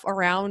make yourself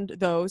around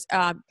those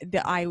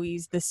the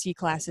IOEs, the C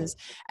classes,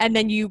 and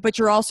then but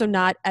you're also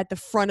not at the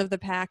front of the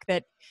pack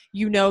that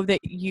that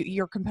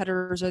your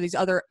competitors are these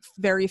other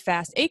very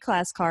fast A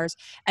class cars,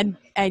 and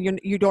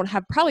you don't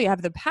probably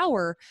have the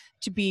power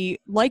to be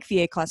like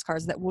the A class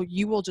cars that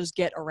you will just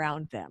get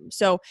around them.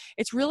 So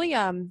it's really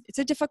it's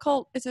a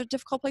difficult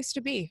place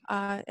to be,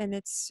 and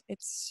it's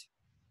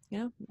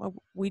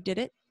we did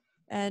it,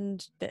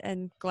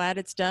 and glad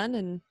it's done,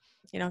 and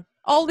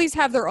all these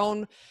have their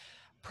own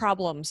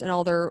problems and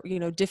all their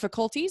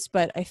difficulties,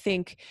 but I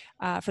think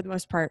for the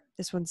most part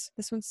this one's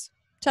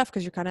tough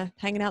because you're kind of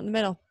hanging out in the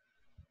middle.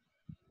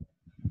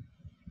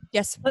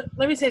 Yes.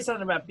 Let me say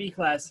something about B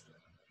class.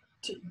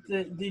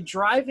 The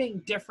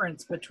driving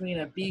difference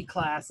between a B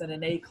class and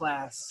an A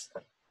class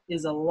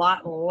is a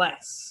lot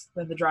less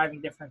than the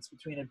driving difference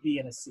between a B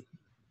and a C.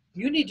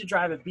 You need to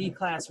drive a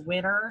B-class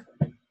winner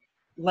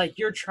like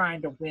you're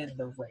trying to win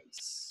the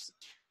race.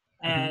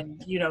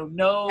 And,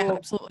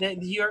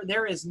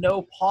 there is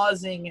no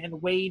pausing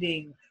and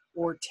waiting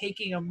or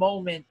taking a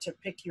moment to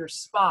pick your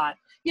spot.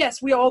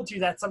 Yes, we all do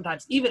that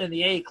sometimes, even in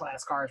the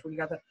A-class cars, when you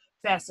got the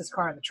fastest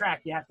car on the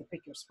track, you have to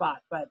pick your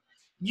spot. But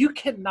you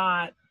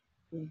cannot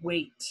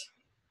wait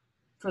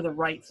for the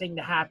right thing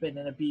to happen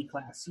in a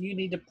B-class. You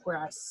need to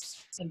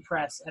press and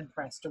press and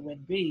press to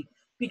win B.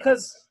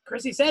 Because,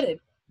 Chrissy said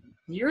it,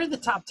 you're in the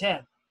top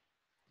 10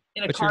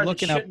 in a car that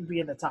shouldn't be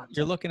in the top 10.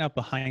 You're looking up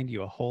behind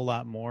you a whole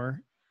lot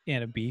more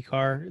in a B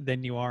car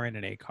than you are in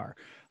an A car.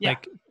 Yeah.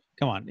 Like,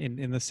 come on,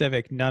 in the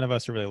Civic, none of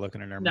us are really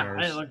looking in our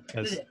mirrors.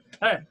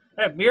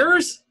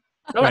 Mirrors?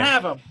 Don't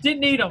have them. Didn't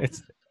need them.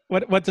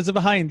 What does it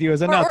behind you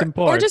is not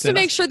important. Or just to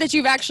make sure that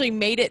you've actually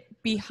made it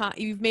behind.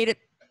 You've made it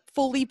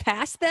fully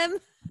past them.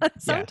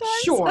 Sometimes,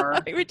 sure.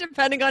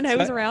 Depending on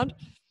who's around.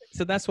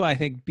 So that's why I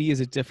think B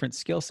is a different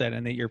skill set,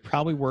 and that you're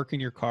probably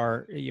working your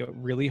car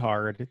really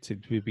hard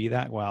to be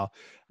that well.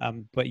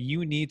 But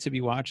you need to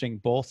be watching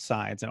both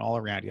sides and all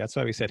around you. That's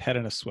why we said head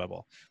in a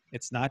swivel.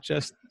 It's not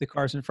just the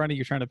cars in front of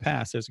you trying to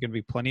pass. There's going to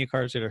be plenty of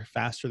cars that are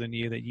faster than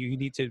you that you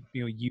need to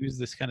use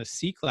this kind of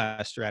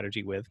C-class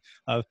strategy with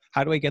of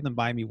how do I get them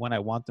by me when I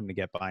want them to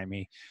get by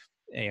me.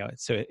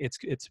 So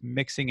it's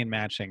mixing and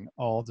matching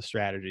all the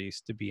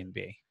strategies to B and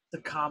B. The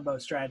combo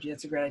strategy.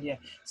 That's a great idea.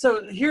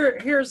 So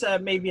here's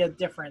maybe a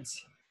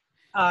difference.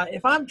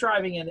 If I'm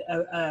driving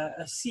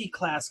a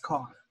C-class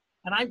car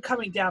and I'm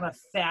coming down a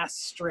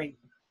fast straight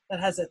that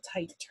has a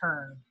tight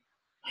turn,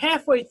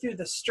 halfway through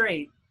the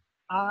straight,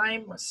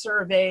 I'm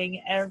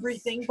surveying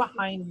everything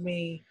behind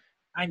me.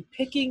 I'm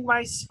picking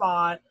my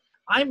spot.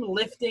 I'm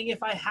lifting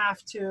if I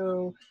have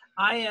to.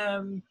 I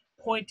am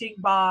pointing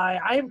by.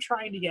 I am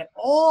trying to get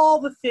all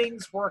the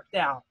things worked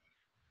out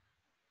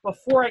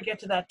before I get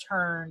to that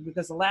turn,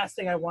 because the last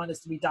thing I want is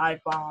to be dive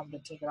bombed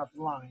and taken off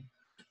the line.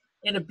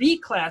 In a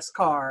B-class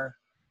car,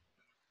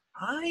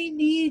 I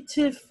need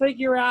to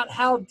figure out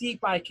how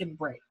deep I can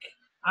brake.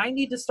 I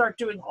need to start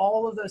doing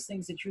all of those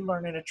things that you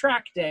learn in a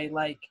track day,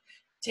 like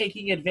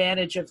taking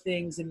advantage of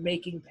things and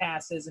making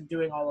passes and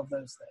doing all of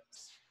those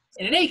things.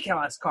 In an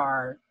A-class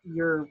car,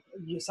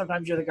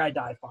 sometimes you're the guy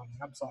dive bombing.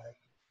 I'm sorry.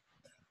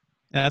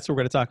 And that's what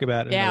we're going to talk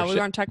about. Yeah, we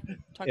want to talk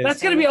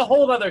that's going to be a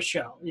whole other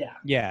show. Yeah.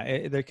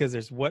 Yeah, because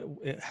there's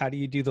how do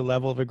you do the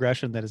level of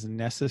aggression that is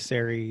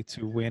necessary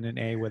to win an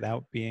A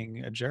without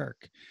being a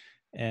jerk,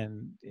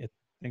 and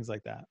things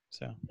like that.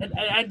 So.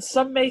 And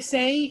some may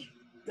say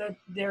that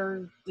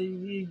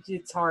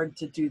it's hard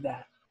to do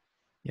that.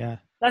 Yeah.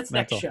 That's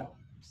Mental. next show.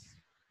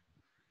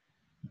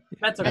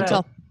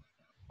 Mental.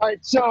 All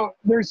right. So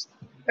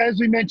as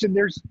we mentioned,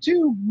 there's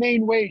two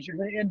main ways you're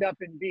going to end up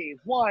in B.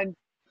 One,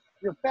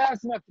 you're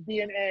fast enough to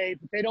be an A,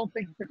 but they don't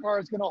think the car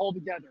is going to hold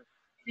together.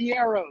 The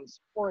arrows,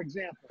 for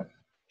example.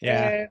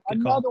 Yeah.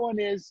 And another one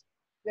is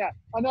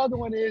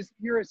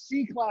you're a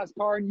C-class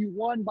car and you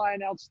won by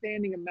an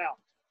outstanding amount.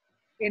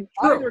 In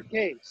either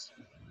case,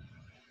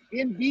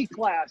 in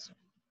B-class,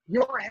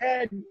 your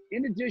head,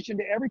 in addition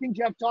to everything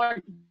Jeff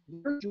talked,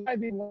 you're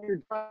driving when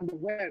you're trying to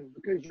win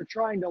because you're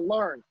trying to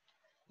learn.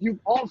 You've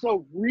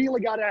also really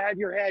got to have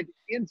your head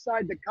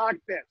inside the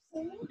cockpit,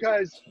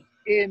 because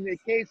in the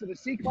case of a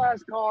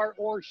C-class car,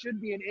 or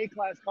should be an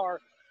A-class car,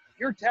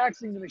 you're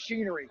taxing the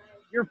machinery.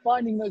 You're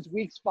finding those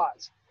weak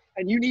spots,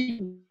 and you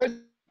need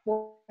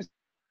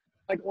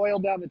like oil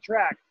down the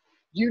track.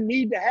 You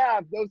need to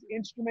have those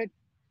instrument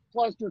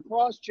cluster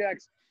cross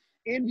checks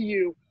into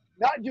you,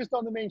 not just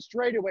on the main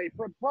straightaway,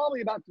 for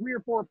probably about 3 or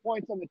 4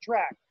 points on the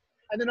track.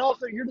 And then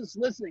also you're just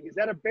listening. Is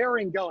that a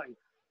bearing going?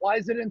 Why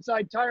is it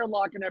inside tire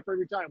locking up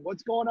every time?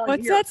 What's going on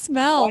What's here? that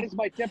smell? Why is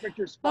my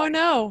temperature spike? Oh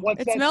no,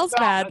 What's it that smells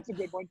smell? bad. That's a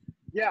good one.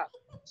 Yeah.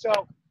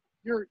 So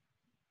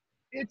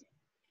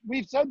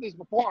we've said this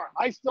before.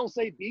 I still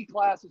say B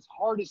class is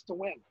hardest to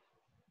win.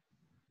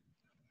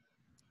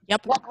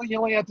 Yep. Luckily, you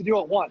only have to do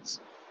it once.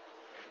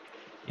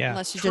 Yeah.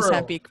 Unless you just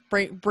have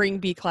bring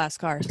B class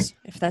cars,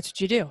 if that's what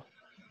you do.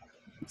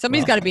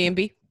 Somebody's got to be in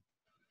B.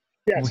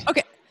 Yes.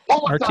 Okay.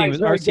 Our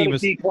team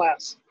was B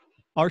class.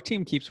 Our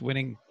team keeps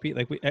winning B.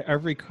 Like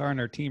every car in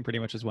our team pretty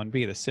much is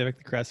 1B. The Civic,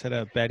 the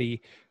Cressida,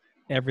 Betty,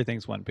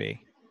 everything's 1B.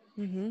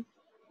 Mm-hmm.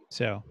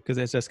 So, because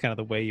it's just kind of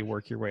the way you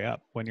work your way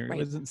up when it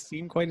doesn't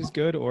seem quite as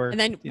good, or and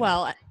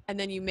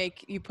then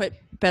you put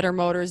better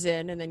motors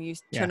in, and then you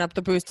turn up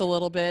the boost a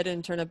little bit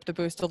and turn up the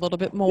boost a little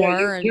bit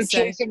more. You're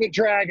chasing the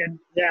dragon.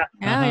 Yeah.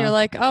 Yeah, you're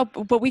like, oh,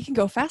 but we can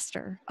go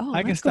faster. Oh,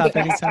 I can stop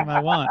anytime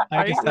I want.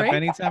 I can stop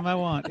anytime I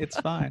want. It's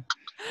fine.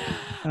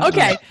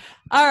 Okay.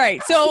 All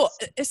right. So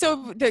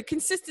the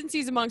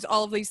consistencies amongst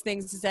all of these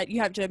things is that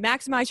you have to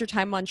maximize your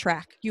time on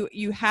track.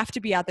 You have to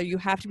be out there. You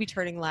have to be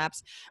turning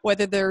laps,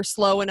 whether they're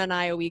slow in an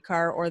IOE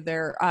car or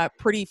they're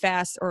pretty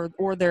fast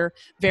or they're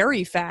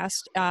very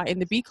fast in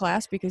the B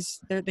class because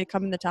they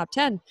come in the top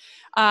 10.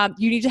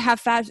 You need to have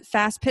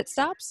fast pit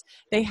stops.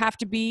 They have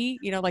to be,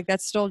 like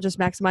that's still just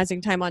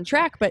maximizing time on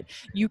track, but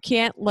you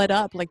can't let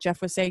up. Like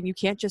Jeff was saying, you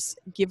can't just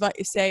give up,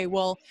 say,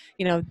 well,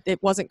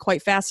 it wasn't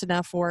quite fast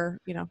enough, or,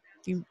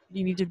 you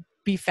need to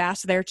be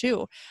fast there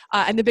too.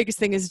 And the biggest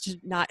thing is just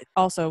not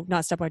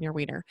step on your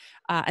wiener.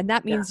 And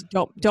that means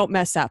don't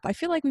mess up. I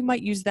feel like we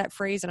might use that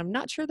phrase and I'm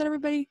not sure that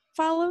everybody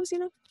follows,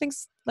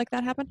 things like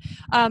that happen.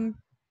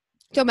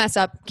 Don't mess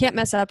up, can't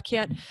lose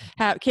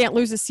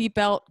a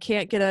seatbelt,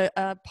 can't get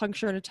a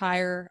puncture in a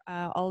tire.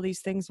 All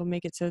these things will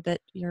make it so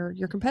that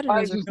your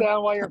competitors are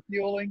down while you're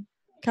fueling.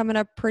 Coming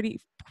up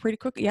pretty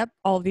quick. Yep.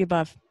 All of the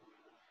above.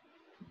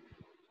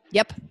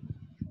 Yep.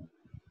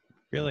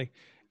 Really.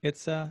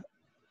 It's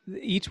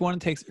each one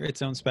takes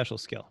its own special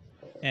skill,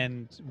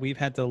 and we've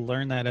had to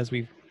learn that as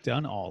we've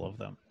done all of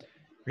them.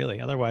 Really,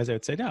 otherwise I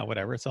would say no,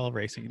 whatever. It's all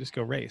racing. You just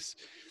go race.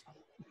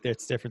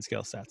 It's different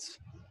skill sets.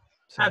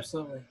 So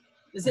absolutely.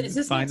 Is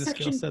this find next a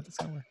skill section? set that's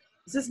gonna work.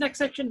 Is this next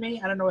section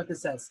me? I don't know what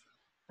this says.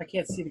 I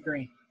can't see the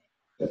green.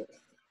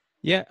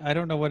 Yeah, I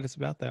don't know what it's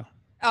about though.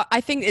 I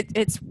think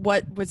it's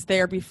what was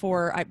there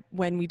before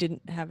when we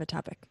didn't have a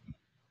topic.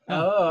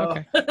 Oh.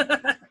 Okay.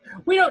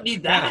 We don't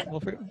need that.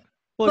 We'll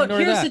Look,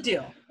 here's that. the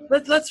deal.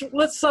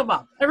 Let's sum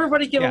up.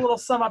 Everybody give a little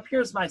sum up.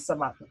 Here's my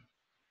sum up.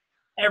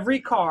 Every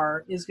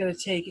car is going to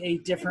take a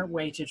different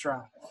way to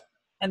drive.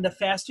 And the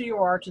faster you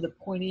are to the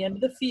pointy end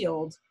of the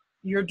field,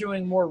 you're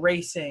doing more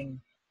racing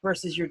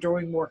versus you're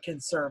doing more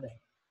conserving.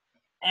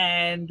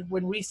 And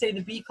when we say the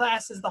B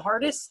class is the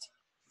hardest,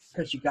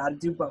 because you got to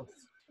do both.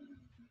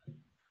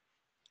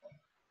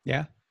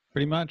 Yeah,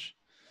 pretty much.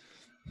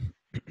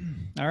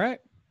 All right.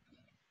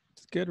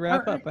 It's a good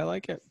wrap up. I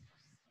like it.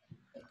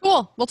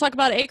 Cool. We'll talk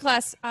about A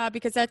class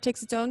because that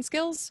takes its own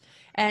skills.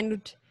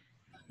 And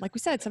like we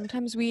said,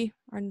 sometimes we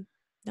are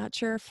not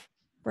sure if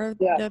we're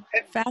the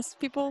fast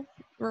people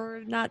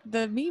or not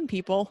the mean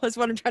people, is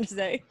what I'm trying to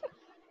say.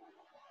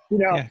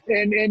 And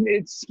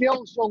it's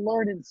skills you'll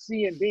learn in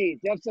C and B.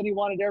 Jeff said he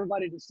wanted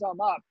everybody to sum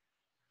up.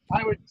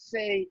 I would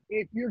say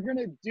if you're going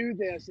to do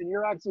this and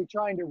you're actually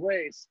trying to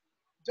race,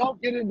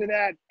 don't get into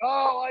that,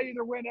 I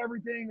either win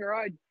everything or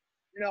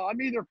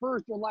I'm either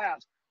first or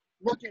last.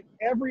 Look at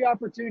every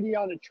opportunity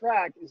on the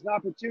track as an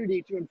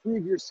opportunity to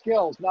improve your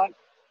skills, not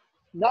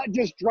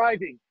just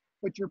driving,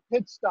 but your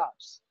pit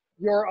stops,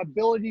 your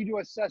ability to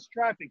assess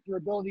traffic, your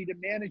ability to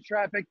manage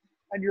traffic,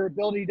 and your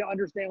ability to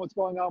understand what's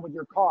going on with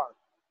your car.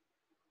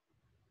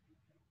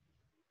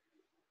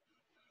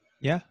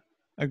 Yeah,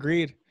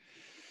 agreed.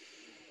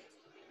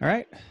 All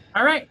right.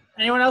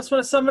 Anyone else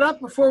want to sum it up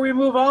before we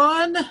move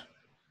on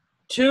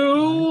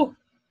to...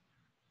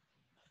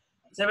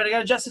 Has anybody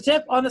got just a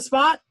tip on the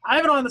spot? I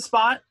have it on the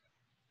spot.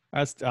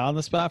 That's on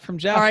the spot from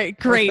Jeff. All right,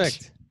 great.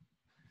 Perfect.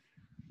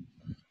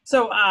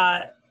 So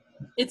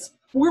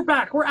we're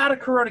back. We're out of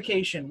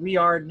Coronication. We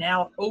are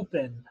now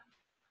open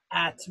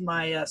at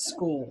my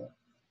school.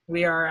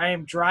 I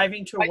am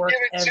driving to work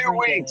every 2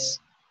 weeks.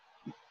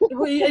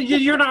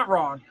 You're not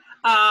wrong.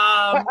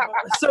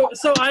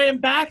 So I am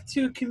back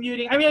to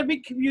commuting. I mean, I've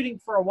been commuting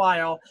for a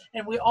while,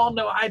 and we all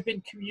know I've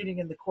been commuting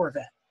in the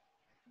Corvette.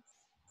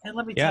 And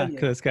let me tell you,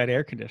 because it's got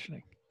air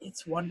conditioning.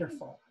 It's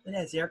wonderful. It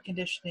has air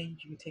conditioning.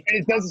 You can take.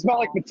 And it doesn't smell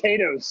like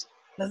potatoes.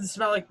 Doesn't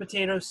smell like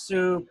potato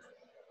soup.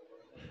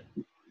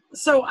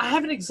 So I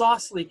have an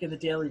exhaust leak in the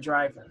daily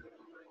driver.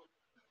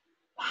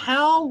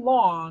 How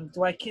long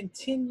do I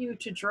continue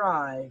to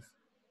drive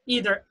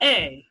either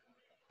A,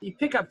 the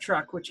pickup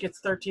truck, which gets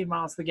 13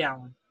 miles per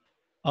gallon?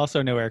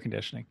 Also no air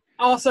conditioning.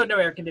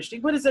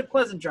 But it's a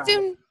pleasant drive.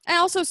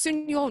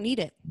 Soon you won't need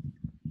it.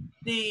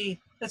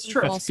 That's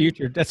true.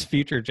 That's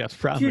future Jeff's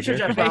problem. Future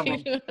Jeff's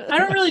problem. I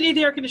don't really need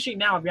the air conditioning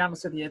now, I'll be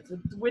honest with you.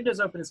 The windows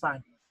open is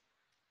fine.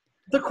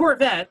 The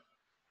Corvette,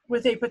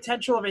 with a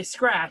potential of a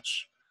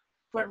scratch,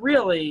 but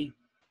really,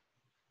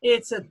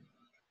 it's a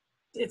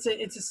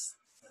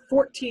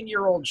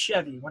 14-year-old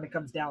Chevy when it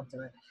comes down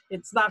to it.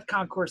 It's not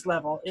concourse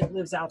level. It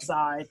lives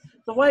outside.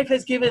 The wife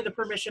has given the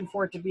permission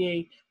for it to be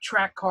a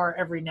track car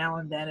every now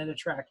and then at a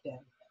track day.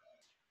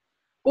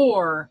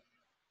 Or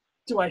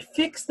do I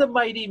fix the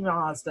mighty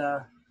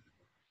Mazda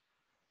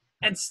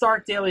and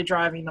start daily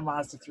driving the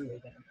Mazda 3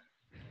 again?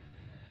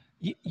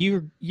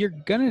 You're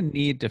gonna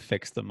need to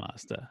fix the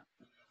Mazda.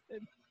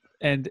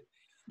 And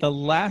the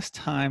last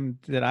time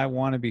that I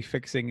want to be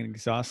fixing an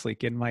exhaust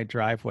leak in my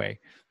driveway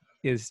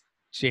is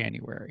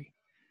January.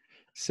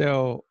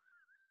 So,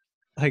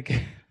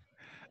 like,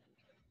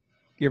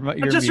 you're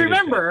just muted.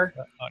 Remember.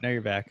 Oh, now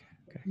you're back.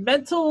 Okay.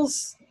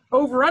 Mental's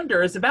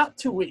over-under is about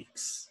 2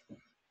 weeks.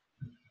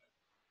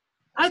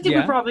 I think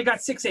we probably got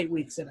 6-8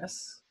 weeks in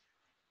us.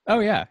 Oh,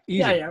 yeah. Easy.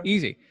 Yeah.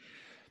 Easy.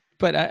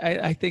 But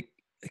I think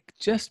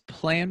just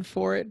plan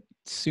for it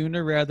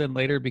sooner rather than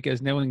later,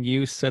 because knowing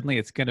you, suddenly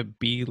it's going to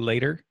be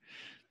later.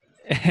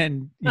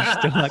 and you're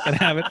still not going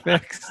to have it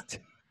fixed.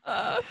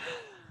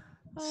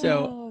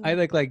 So I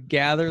like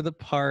gather the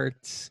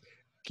parts,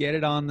 get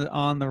it on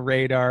the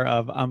radar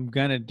of I'm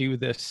going to do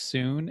this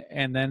soon.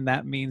 And then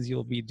that means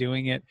you'll be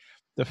doing it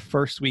the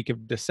first week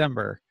of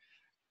December.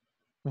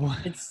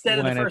 Instead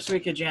of the first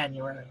week of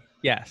January.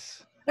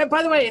 Yes. And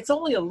by the way, it's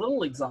only a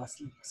little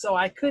exhausting, so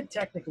I could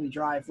technically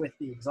drive with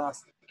the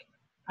exhaust.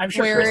 I'm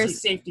sure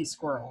Chrissy's safety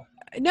squirrel.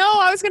 No,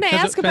 I was going to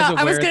ask about.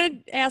 I was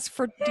going to ask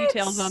for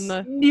details on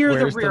the near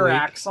the rear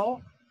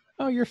axle.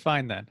 Oh, you're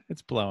fine then.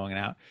 It's blowing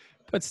out,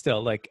 but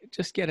still, like,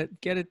 just get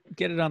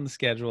it on the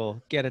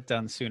schedule. Get it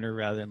done sooner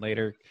rather than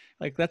later.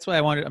 Like that's why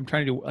I'm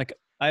trying to do. Like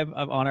I'm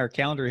on our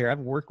calendar here. I have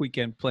a work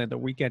weekend planned the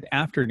weekend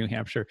after New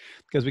Hampshire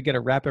because we got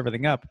to wrap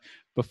everything up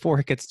before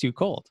it gets too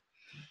cold.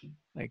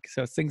 Like,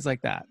 so it's things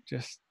like that.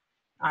 Just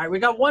all right. We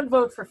got one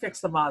vote for fix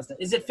the Mazda.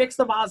 Is it fix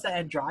the Mazda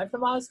and drive the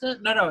Mazda?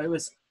 No. It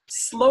was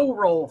slow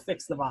roll,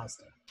 fix the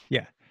Mazda.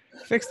 Yeah,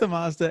 fix the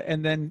Mazda,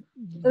 and then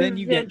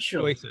you get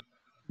choices.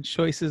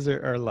 Choices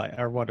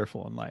are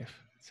wonderful in life.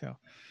 So,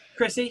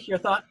 Chrissy, your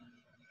thought?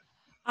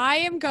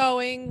 I'm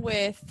going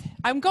with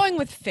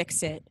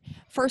fix it.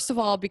 First of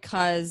all,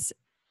 because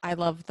I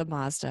love the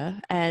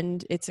Mazda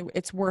and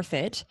it's worth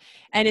it,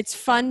 and it's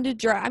fun to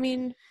drive. I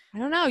mean, I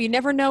don't know. You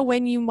never know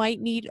when you might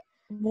need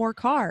more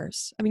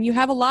cars. I mean, you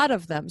have a lot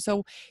of them,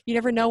 so you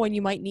never know when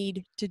you might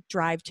need to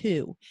drive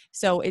two.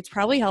 So it's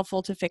probably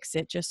helpful to fix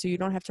it just so you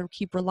don't have to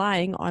keep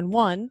relying on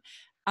one.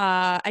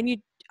 I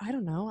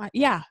don't know.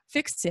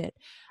 Fix it.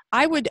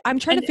 I'm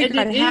trying to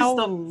figure out how. It is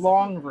the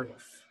long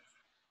roof.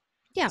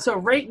 Yeah. So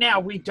right now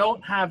we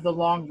don't have the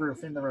long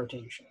roof in the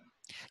rotation.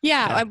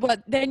 Yeah,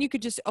 but then you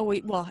could just and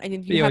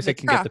you have the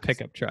can get the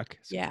pickup truck.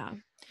 So. Yeah.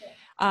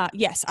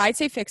 Yes, I'd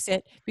say fix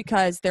it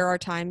because there are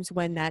times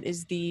when that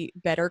is the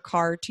better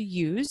car to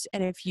use.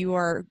 And if you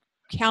are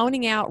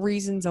counting out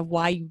reasons of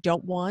why you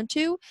don't want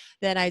to,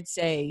 then I'd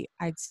say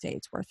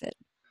it's worth it.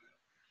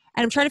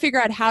 And I'm trying to figure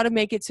out how to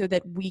make it so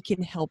that we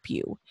can help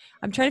you.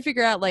 I'm trying to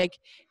figure out, like,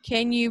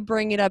 can you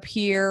bring it up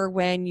here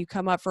when you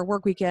come up for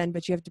work weekend,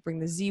 but you have to bring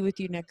the Z with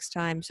you next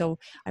time. So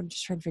I'm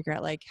just trying to figure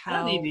out, like, how. I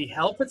don't need any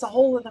help. It's a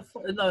hole in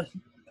the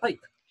pipe.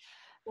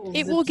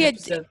 It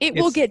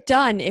will get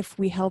done if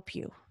we help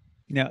you.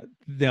 No,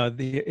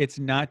 it's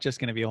not just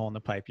going to be a hole in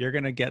the pipe. You're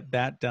going to get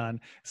that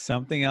done.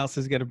 Something else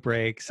is going to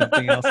break.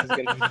 Something else is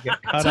going to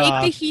get cut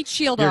off. Take the heat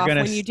shield off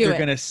when you do it. You're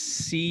going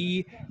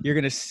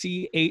to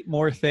see 8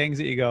 more things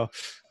that you go,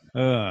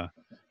 because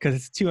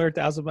it's a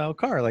 200,000-mile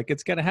car. Like,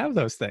 it's going to have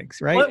those things,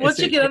 right? Once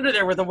you get under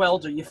there with a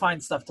welder, you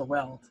find stuff to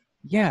weld.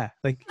 Yeah,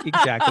 like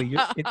exactly.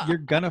 You're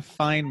going to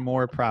find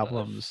more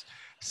problems.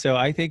 So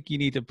I think you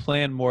need to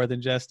plan more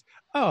than just,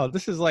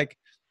 this is like,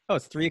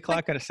 it's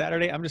 3:00 on a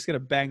Saturday. I'm just going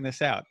to bang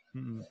this out.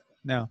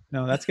 No,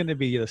 that's going to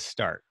be the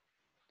start.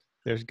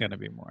 There's going to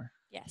be more.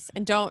 Yes.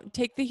 And don't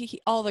take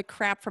all the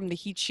crap from the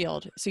heat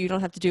shield so you don't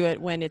have to do it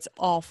when it's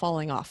all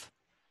falling off.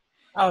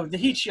 Oh, the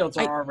heat shields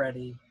are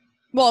already.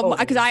 Well,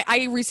 because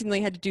I recently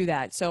had to do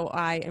that. So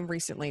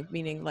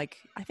meaning like,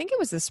 I think it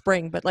was the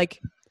spring, but like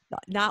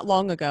not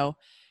long ago.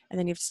 And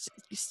then you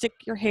stick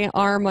your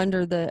arm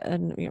under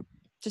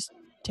just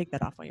take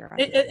that off while you're on.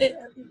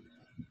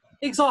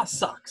 Exhaust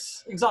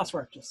sucks. Exhaust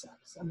work just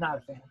sucks. I'm not a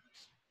fan.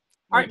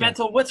 All right,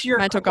 Mental, what's your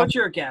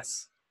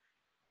guess?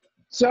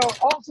 So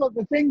also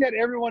the thing that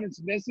everyone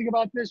is missing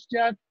about this,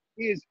 Jeff,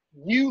 is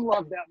you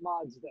love that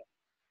Mazda.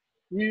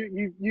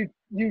 You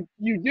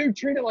do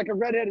treat it like a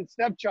redheaded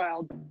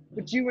stepchild,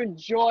 but you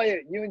enjoy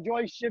it. You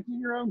enjoy shifting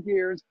your own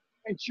gears.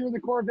 And sure, the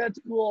Corvette's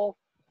cool,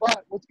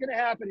 but what's going to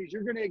happen is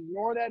you're going to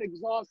ignore that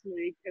exhaust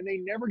leak, and they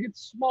never get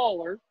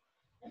smaller.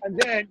 And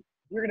then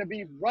you're going to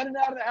be running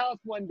out of the house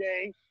one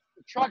day.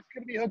 The truck's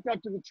going to be hooked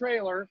up to the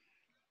trailer,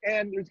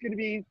 and there's going to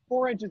be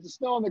 4 inches of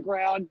snow on the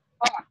ground.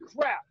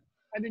 Crap.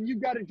 And then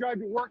you've got to drive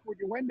to work with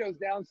your windows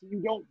down so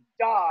you don't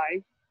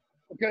die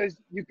because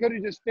you could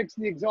have just fixed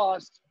the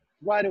exhaust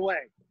right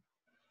away.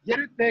 Get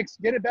it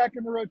fixed, get it back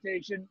in the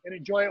rotation, and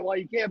enjoy it while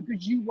you can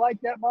because you like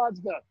that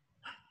Mazda.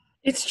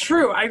 It's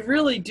true. I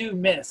really do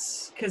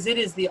miss because it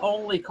is the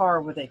only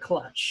car with a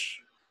clutch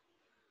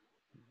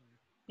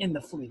in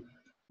the fleet.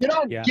 Get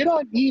on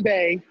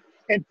eBay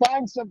and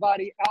find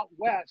somebody out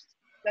west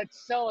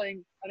that's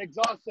selling an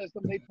exhaust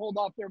system they pulled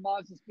off their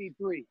Mazda Speed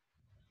 3.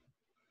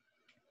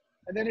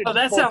 And then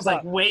that sounds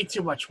like way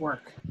too much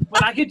work.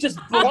 When I could just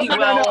boogie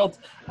weld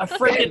a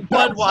freaking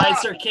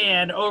Budweiser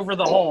can over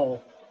the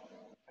hole.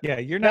 Yeah,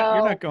 you're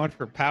not going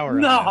for power.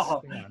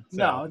 No,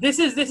 This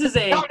is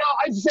a. No,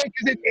 I say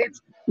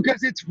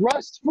because it's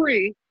rust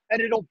free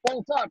and it'll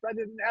bolt up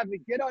rather than having to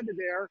get under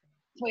there,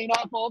 clean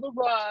off all the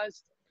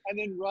rust, and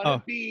then run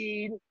a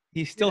bead.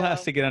 He still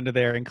has to get under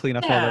there and clean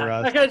up all the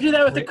rust. I got to do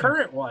that with the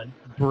current one.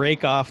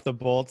 Break off the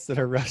bolts that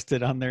are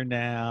rusted on there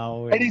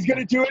now. And he's going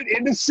to do it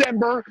in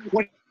December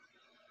when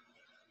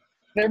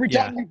every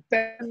time you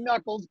bend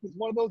knuckles because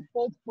one of those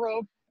bolts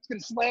broke, it's going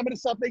to slam into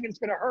something and it's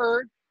going to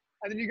hurt.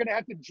 And then you're going to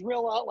have to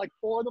drill out like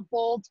 4 of the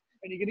bolts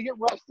and you're going to get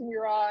rust in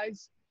your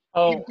eyes.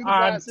 Oh,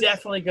 I'm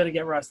definitely going to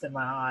get rust in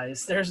my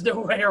eyes. There's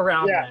no way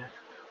around that.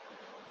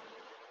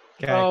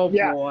 Okay. Oh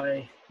Yeah.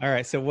 boy. All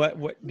right. So what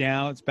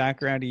now it's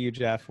back around to you,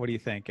 Jeff. What do you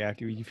think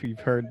after you've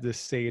heard this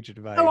sage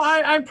advice? Oh,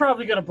 I'm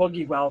probably gonna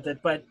boogie weld it,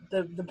 but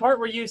the part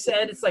where you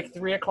said it's like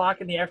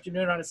 3:00 in the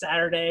afternoon on a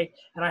Saturday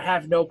and I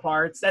have no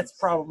parts, that's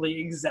probably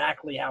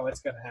exactly how it's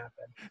gonna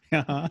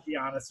happen. Uh-huh. To be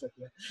honest with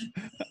you.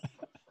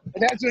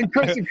 And that's when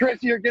Chris and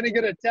Chrissy are going to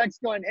get a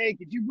text going, hey,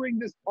 could you bring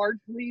this part,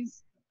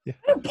 please?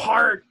 No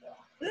part.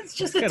 It's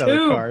just a Got other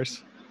tube.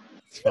 cars.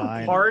 It's No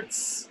fine.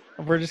 parts.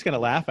 We're just gonna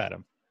laugh at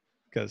him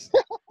because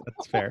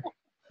that's fair,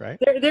 right?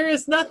 There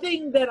is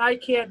nothing that I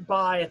can't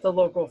buy at the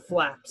local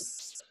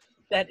flaps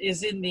that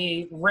is in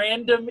the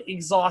random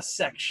exhaust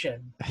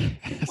section.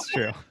 That's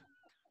true.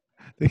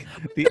 The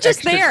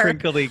just extra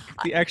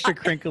there.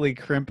 crinkly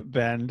crimp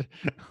bend.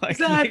 Like,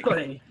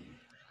 Exactly.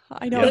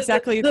 I know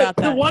exactly about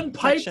that. The one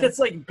pipe section. that's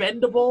like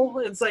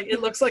bendable. It's like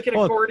it looks like an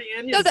Well,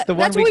 accordion. No, the one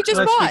that's what we just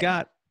Chris, bought.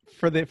 got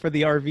for the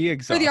RV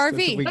exhaust. the That's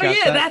RV. what we Oh got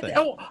yeah, that that. thing.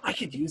 Oh, I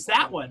could use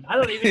that one. I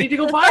don't even need to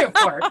go buy a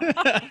part.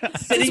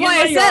 That's Sitting in why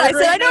my I yard said I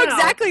right know now.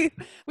 exactly.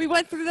 We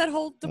went through that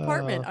whole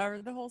department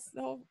or the whole.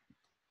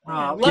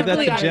 Yeah, Give that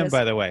Luckily, to I Jim, was-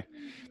 by the way.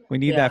 We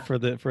need Yeah.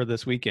 that for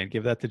this weekend.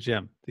 Give that to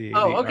Jim. The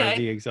okay.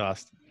 RV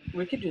exhaust.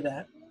 We could do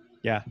that.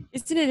 Yeah.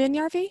 Isn't it in the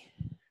RV?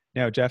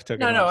 No, Jeff took it.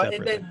 No, home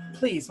separately.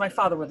 please, my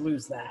father would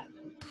lose that.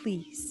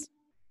 Please.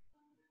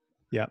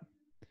 Yep.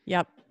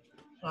 Yep.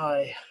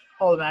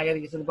 Hold on, I got to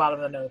get to the bottom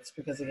of the notes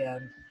because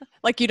again,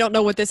 Like you don't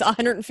know what this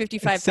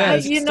 155 It says-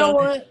 pounds. you is know still-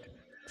 what? It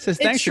says,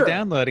 It's thanks true. for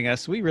downloading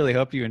us. We really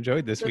hope you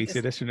enjoyed this Look, week's this-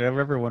 edition of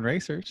Everyone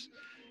Racers.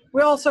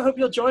 We also hope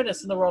you'll join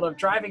us in the world of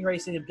driving,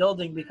 racing, and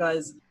building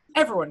because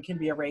everyone can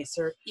be a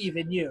racer,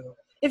 even you.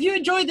 If you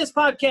enjoyed this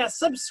podcast,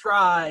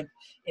 subscribe.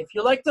 If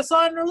you liked us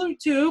on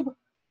YouTube,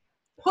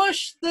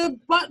 push the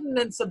button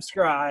and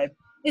subscribe.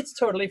 It's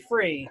totally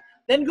free.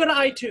 Then go to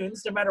iTunes,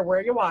 no matter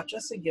where you watch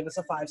us, and give us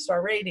a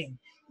 5-star rating.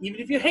 Even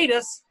if you hate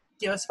us,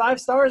 give us 5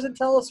 stars and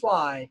tell us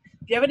why.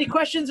 If you have any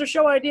questions or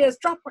show ideas,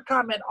 drop a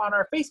comment on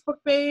our Facebook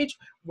page.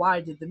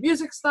 Why did the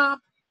music stop?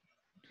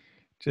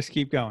 Just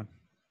keep going.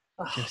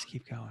 Ugh. Just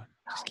keep going.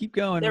 Just keep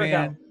going, There we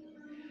man. go.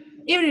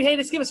 Even if you hate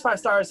us, give us 5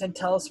 stars and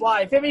tell us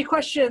why. If you have any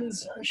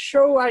questions,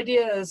 show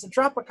ideas,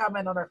 drop a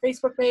comment on our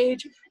Facebook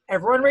page,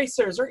 Everyone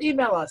Racers, or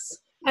email us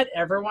at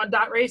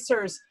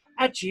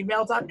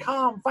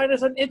everyone.racers@gmail.com. Find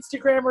us on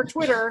Instagram or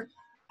Twitter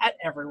at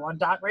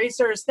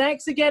everyone.racers.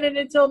 Thanks again, and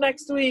until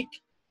next week,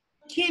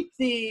 keep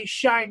the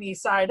shiny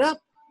side up.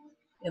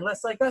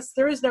 Unless, like us,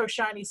 there is no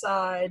shiny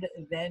side,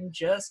 then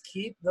just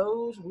keep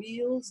those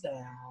wheels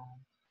down.